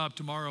your job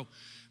tomorrow.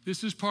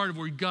 This is part of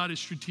where God has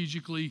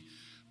strategically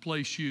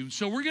placed you.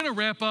 So we're going to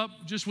wrap up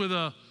just with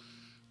a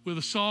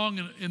song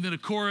and then a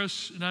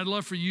chorus. And I'd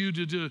love for you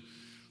to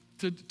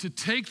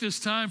take this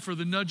time for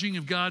the nudging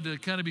of God to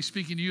kind of be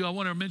speaking to you. I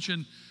want to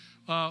mention,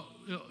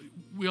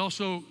 we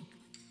also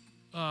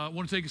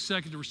want to take a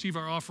second to receive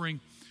our offering.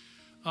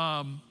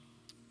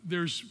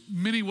 There's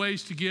many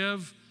ways to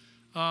give.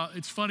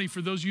 It's funny,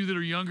 for those of you that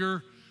are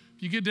younger,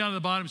 if you get down to the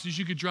bottom, it says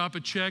you could drop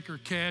a check or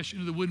cash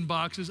into the wooden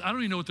boxes. I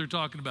don't even know what they're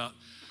talking about.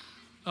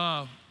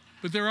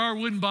 But there are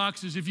wooden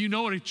boxes. If you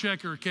know what a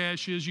check or a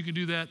cash is, you can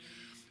do that.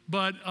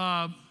 But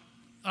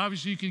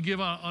obviously you can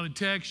give on a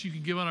text, you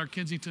can give on our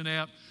Kensington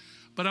app.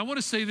 But I want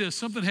to say this,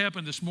 something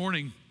happened this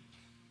morning.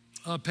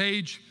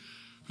 Paige,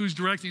 who's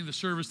directing the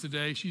service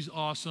today, she's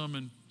awesome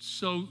and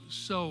so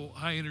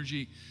high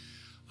energy.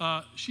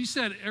 She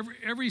said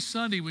every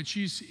Sunday when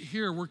she's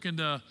here working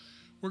the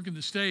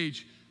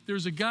stage,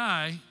 there's a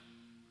guy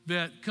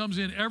that comes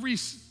in every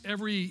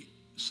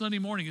Sunday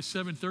morning at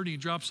 7:30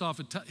 and drops off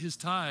his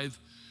tithe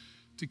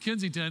to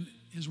Kensington.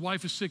 His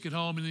wife is sick at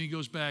home, and then he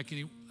goes back,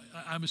 and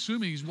I'm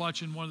assuming he's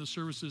watching one of the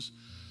services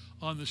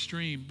on the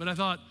stream. But I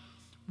thought,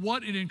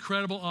 what an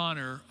incredible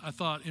honor, I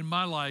thought, in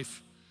my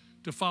life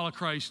to follow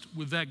Christ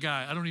with that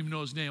guy. I don't even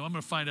know his name. I'm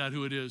going to find out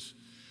who it is.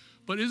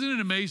 But isn't it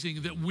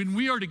amazing that when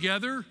we are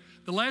together,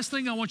 the last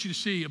thing I want you to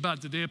see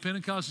about the day of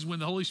Pentecost is when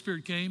the Holy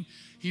Spirit came,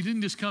 he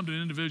didn't just come to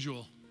an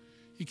individual.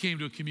 He came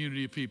to a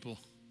community of people.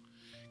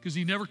 Because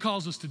he never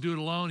calls us to do it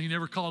alone. He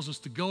never calls us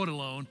to go it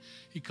alone.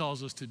 He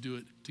calls us to do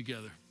it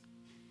together.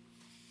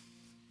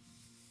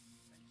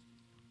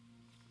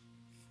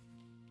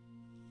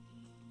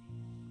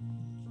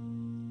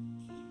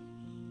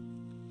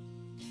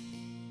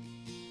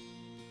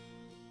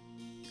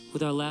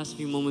 With our last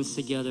few moments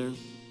together,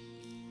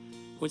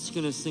 we're just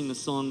going to sing a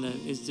song that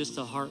is just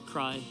a heart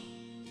cry.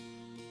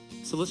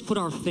 So let's put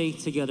our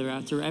faith together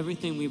after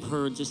everything we've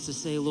heard, just to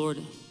say, Lord,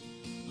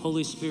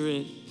 Holy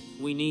Spirit,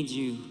 we need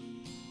you.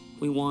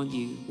 We want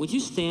you. Would you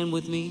stand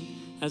with me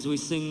as we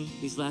sing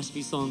these last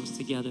few songs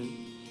together?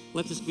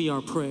 Let this be our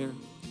prayer.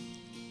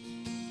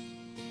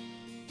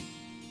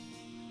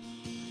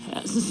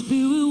 As the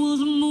Spirit was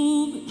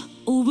moving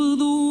over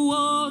the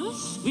water,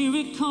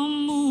 Spirit,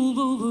 come move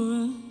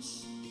over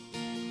us.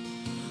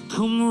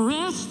 Come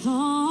rest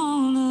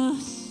on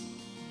us.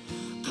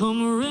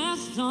 Come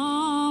rest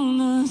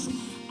on us.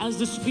 As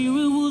the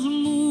Spirit was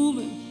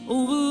moving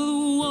over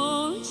the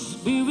water,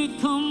 Spirit,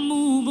 come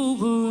move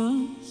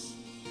over us.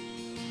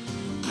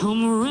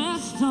 Come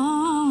rest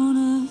on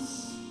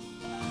us.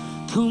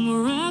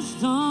 Come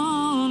rest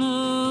on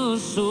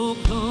us. So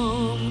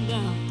come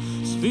down.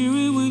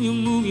 Spirit, when you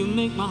move, you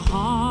make my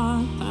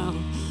heart pound.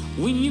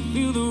 When you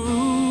feel the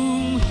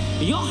room,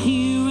 you're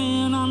here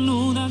and I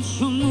know that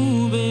you're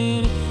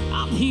moving.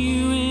 I'm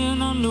here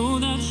and I know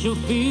that you'll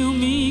feel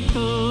me.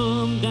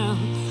 Come down.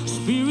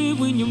 Spirit,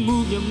 when you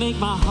move, you make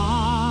my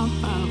heart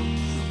pound.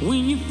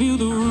 When you feel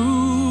the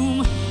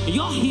room,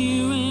 you're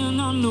here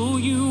and I know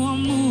you are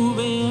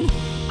moving.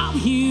 I'm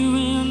here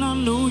and I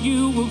know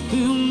you will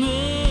feel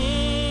me.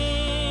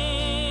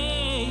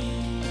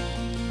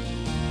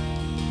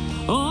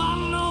 Oh, I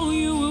know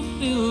you will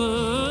feel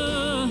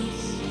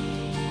us.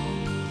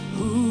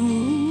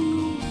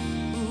 Ooh,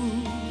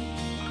 ooh.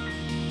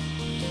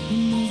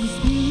 And as the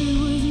Spirit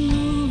was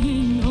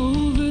moving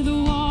over the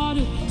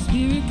water,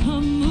 Spirit,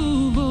 come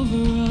move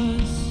over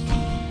us.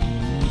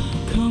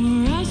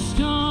 Come rest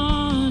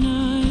on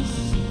us.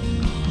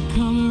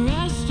 Come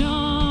rest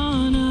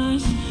on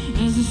us.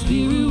 As the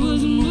Spirit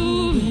was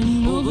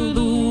moving over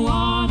the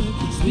water,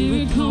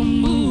 Spirit, come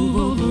move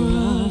over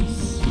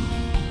us.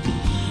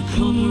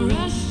 Come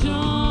rest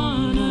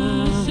on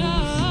us.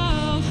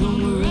 Oh,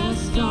 come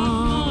rest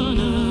on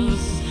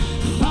us.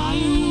 Fire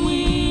and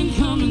wind,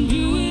 come and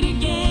do it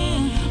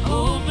again.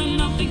 Open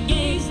up the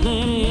gates,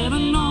 let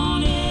heaven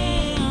on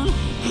in.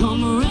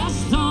 Come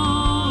rest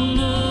on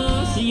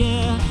us,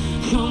 yeah.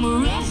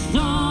 Come rest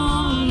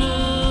on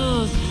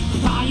us.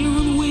 Fire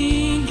and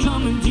wind,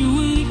 come and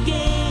do it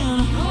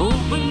again.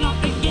 Open up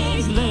the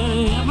gates,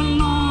 let heaven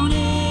on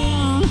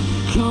in.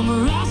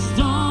 Come rest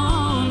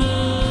on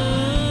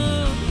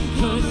us.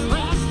 Cause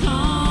rest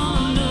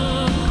on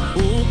us.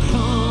 Oh,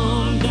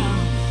 come down.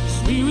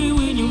 Spirit,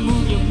 when you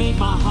move, you make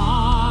my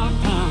heart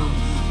pound.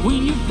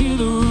 When you feel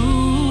the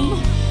room,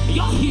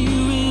 you're here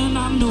and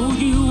I know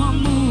you are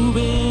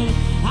moving.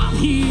 I'm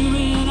here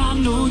and I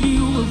know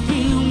you will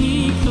feel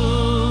me.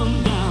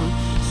 Come down.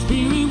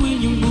 Spirit,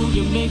 when you move,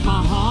 you make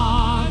my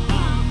heart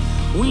pound.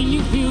 When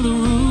you feel the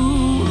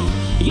room,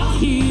 you're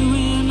here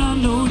and I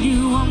know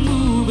you are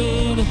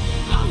moving.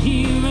 I'm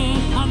here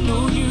and I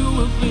know you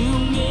will feel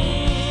me.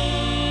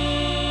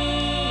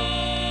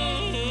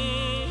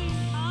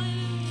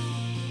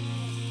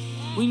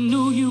 We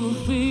know you will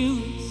feel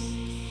us.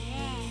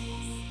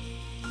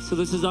 So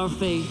this is our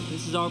faith.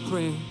 This is our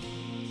prayer.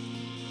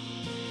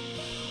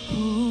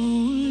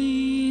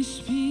 Holy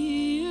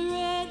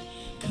Spirit,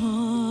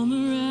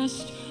 come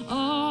rest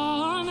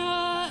on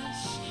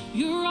us.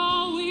 You're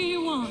all we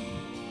want.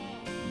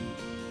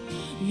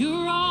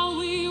 You're all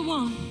we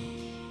want.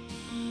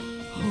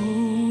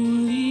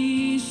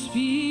 Holy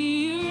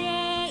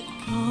Spirit,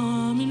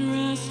 come and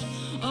rest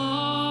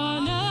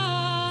on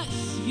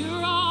us.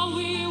 You're all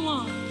we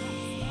want.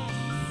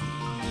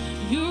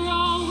 You're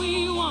all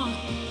we want.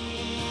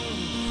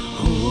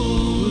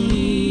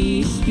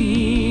 Holy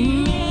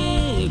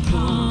Spirit,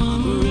 come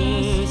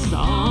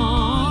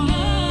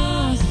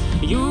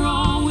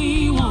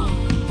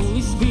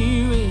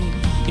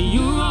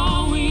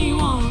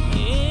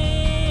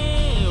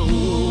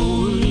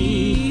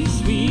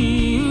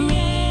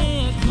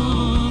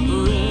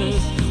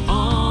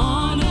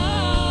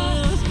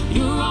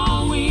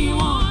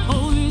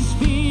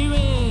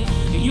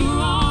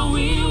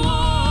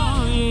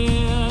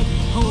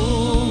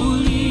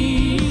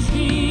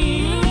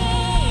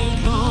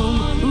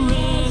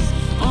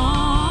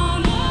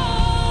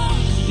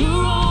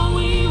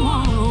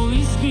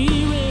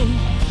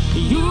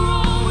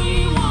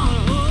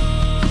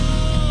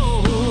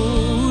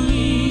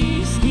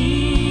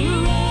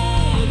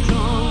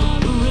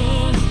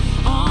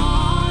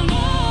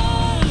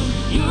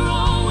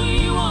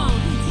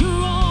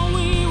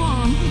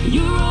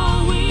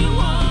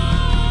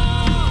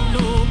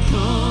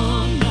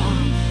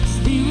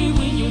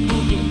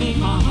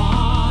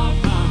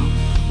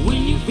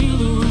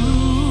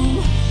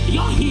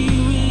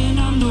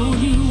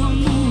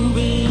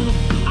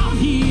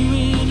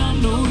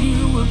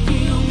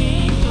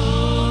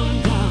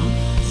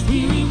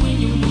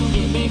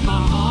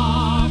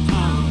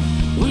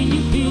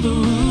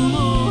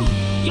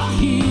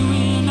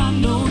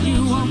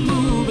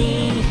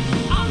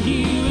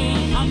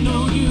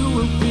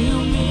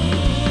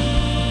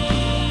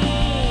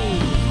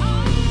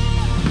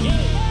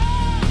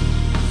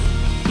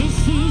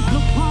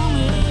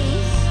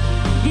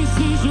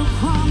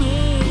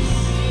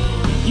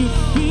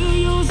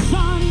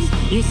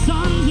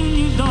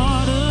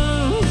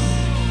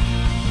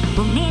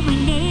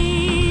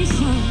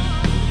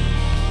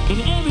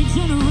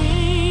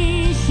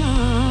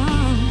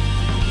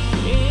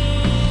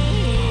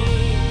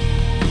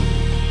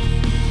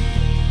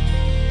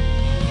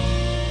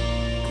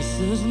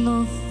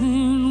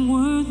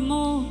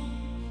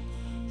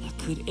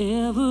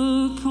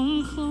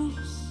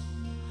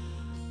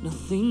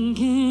Nothing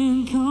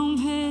can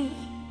compare.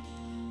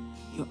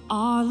 You're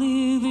our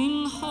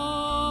living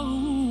hope.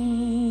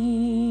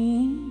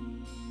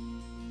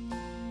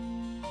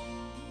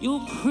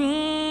 Your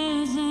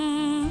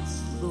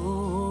presence,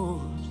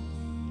 Lord.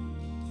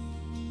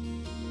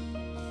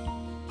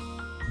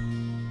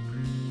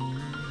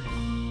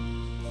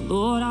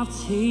 Lord, I've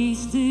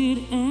tasted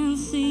and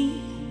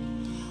seen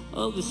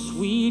of the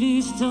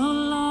sweetest of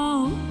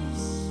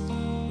loves,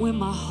 when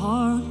my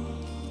heart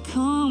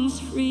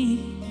comes free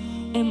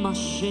and my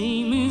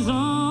shame is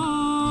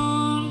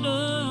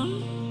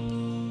undone.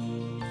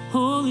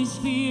 Holy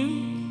Spirit,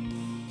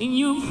 in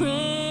your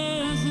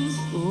presence,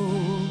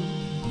 Lord.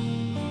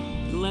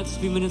 The next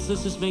few minutes,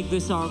 let's just make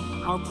this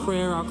our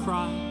prayer, our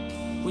cry.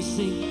 We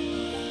sing,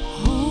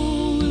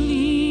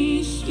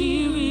 Holy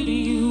Spirit,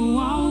 you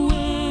are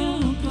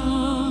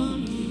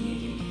welcome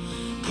here.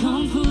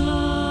 Come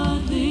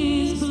flood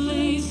this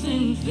place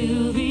and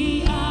fill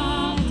the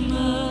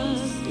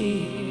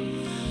atmosphere.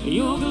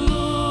 Your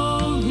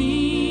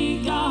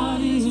glory,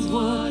 God, is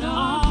what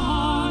our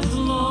hearts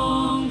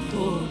long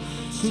for,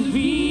 to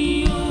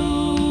be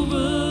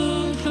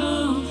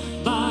overcome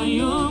by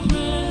your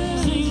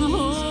presence.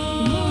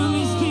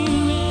 Holy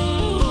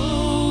Spirit,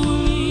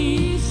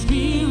 Holy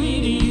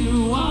Spirit,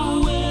 you are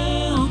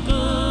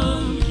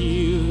welcome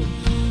here.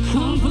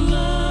 Come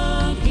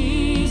flood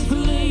this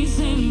place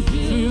and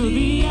fill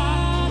the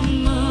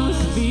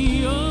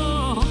atmosphere.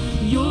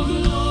 Your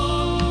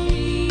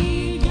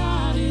glory,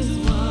 God, is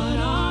what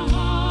our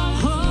hearts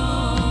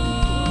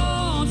long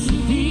for,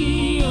 to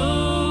be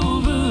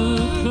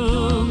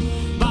overcome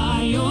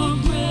by your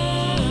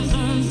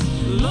presence,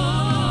 Lord.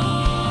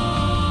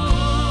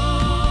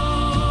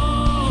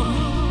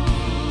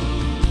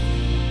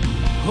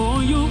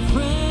 Oh, your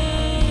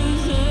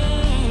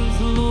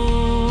presence,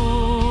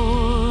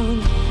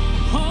 Lord.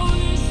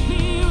 Holy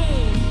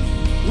Spirit,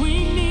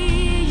 we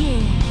need you.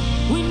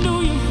 We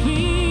know you're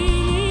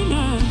feeling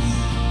us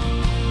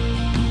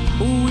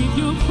with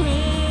your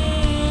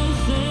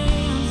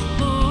presence,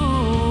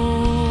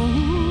 Lord.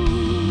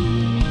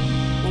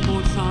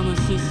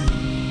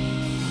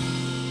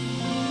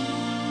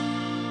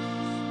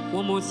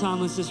 One more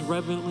time, let's just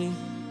reverently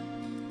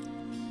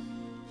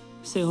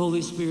say,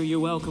 Holy Spirit, you're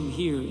welcome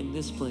here in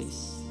this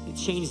place. It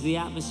changed the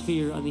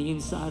atmosphere on the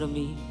inside of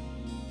me.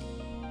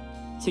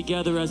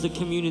 Together as a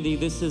community,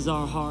 this is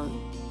our heart.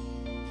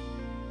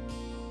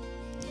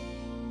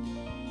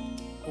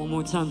 One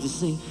more time to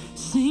sing.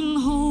 Sing,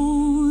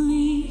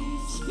 Holy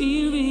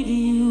Spirit,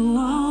 you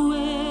are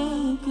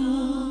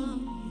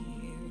welcome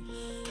here.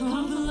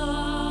 Come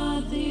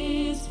flood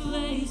this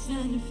place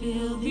and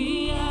fill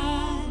the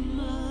atmosphere.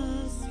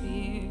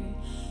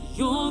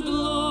 Your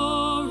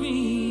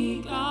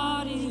glory,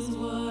 God, is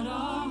what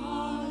our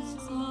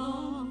hearts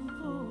long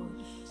for,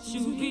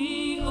 to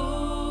be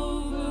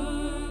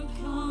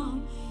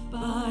overcome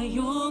by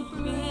your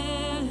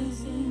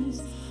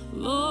presence,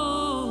 Lord.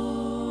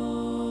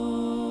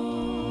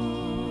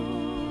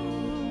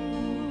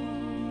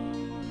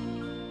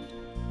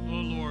 Oh,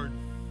 Lord.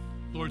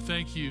 Lord,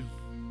 thank you.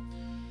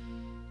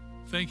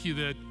 Thank you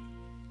that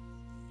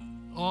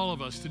all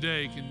of us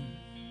today can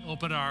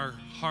open our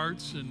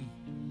hearts and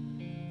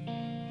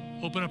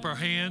open up our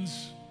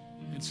hands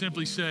and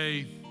simply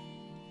say,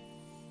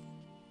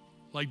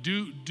 like,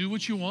 do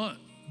what you want.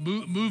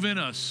 Move in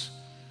us.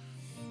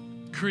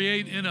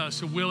 Create in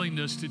us a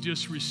willingness to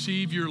just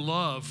receive your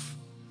love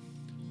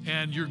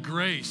and your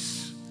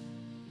grace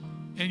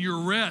and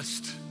your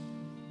rest.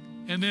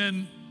 And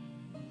then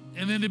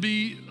to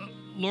be,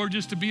 Lord,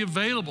 just to be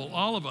available,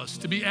 all of us,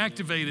 to be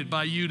activated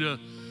by you, to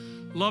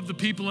love the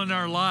people in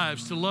our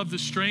lives, to love the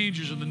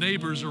strangers and the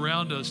neighbors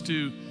around us,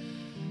 to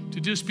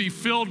just be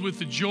filled with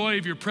the joy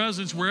of your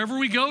presence wherever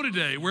we go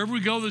today, wherever we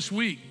go this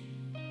week.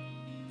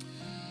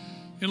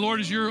 And Lord,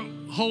 as your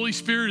Holy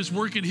Spirit is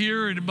working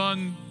here and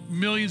among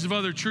millions of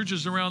other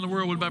churches around the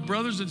world, would my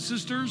brothers and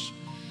sisters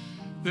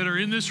that are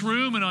in this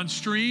room and on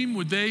stream,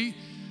 would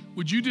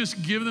you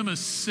just give them a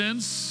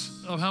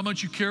sense of how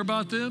much you care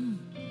about them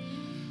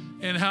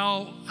and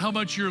how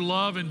much your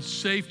love and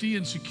safety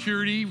and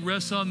security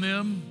rests on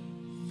them,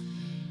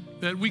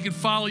 that we can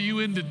follow you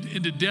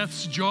into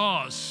death's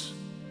jaws.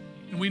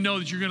 And we know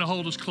that you're going to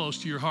hold us close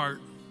to your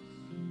heart.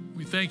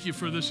 We thank you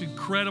for this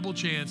incredible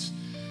chance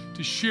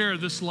to share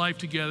this life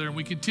together. And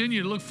we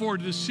continue to look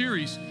forward to this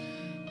series.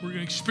 We're going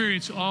to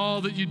experience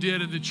all that you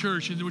did in the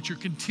church and what you're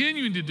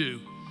continuing to do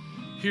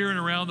here and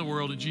around the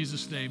world. In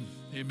Jesus' name,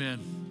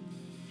 amen.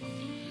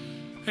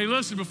 Hey,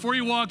 listen, before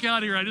you walk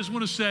out here, I just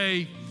want to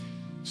say,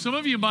 some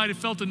of you might have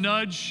felt a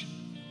nudge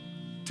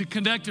to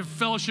connect to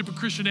Fellowship of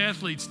Christian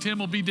Athletes. Tim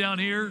will be down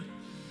here.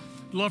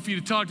 I'd love for you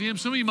to talk to him.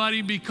 Some of you might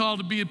even be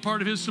called to be a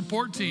part of his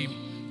support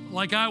team,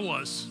 like I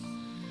was.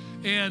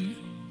 And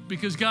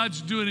because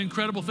God's doing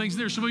incredible things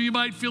there. Some of you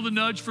might feel the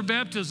nudge for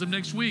baptism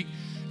next week,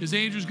 as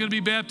Andrew's going to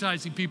be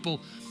baptizing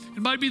people.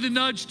 It might be the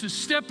nudge to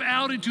step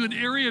out into an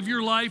area of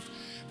your life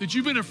that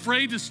you've been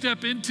afraid to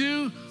step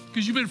into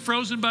because you've been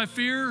frozen by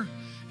fear.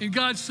 And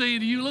God's saying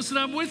to you, listen,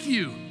 I'm with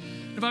you.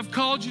 If I've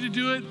called you to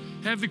do it,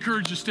 have the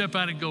courage to step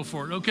out and go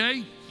for it,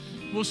 okay?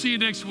 We'll see you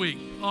next week.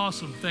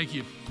 Awesome. Thank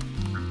you.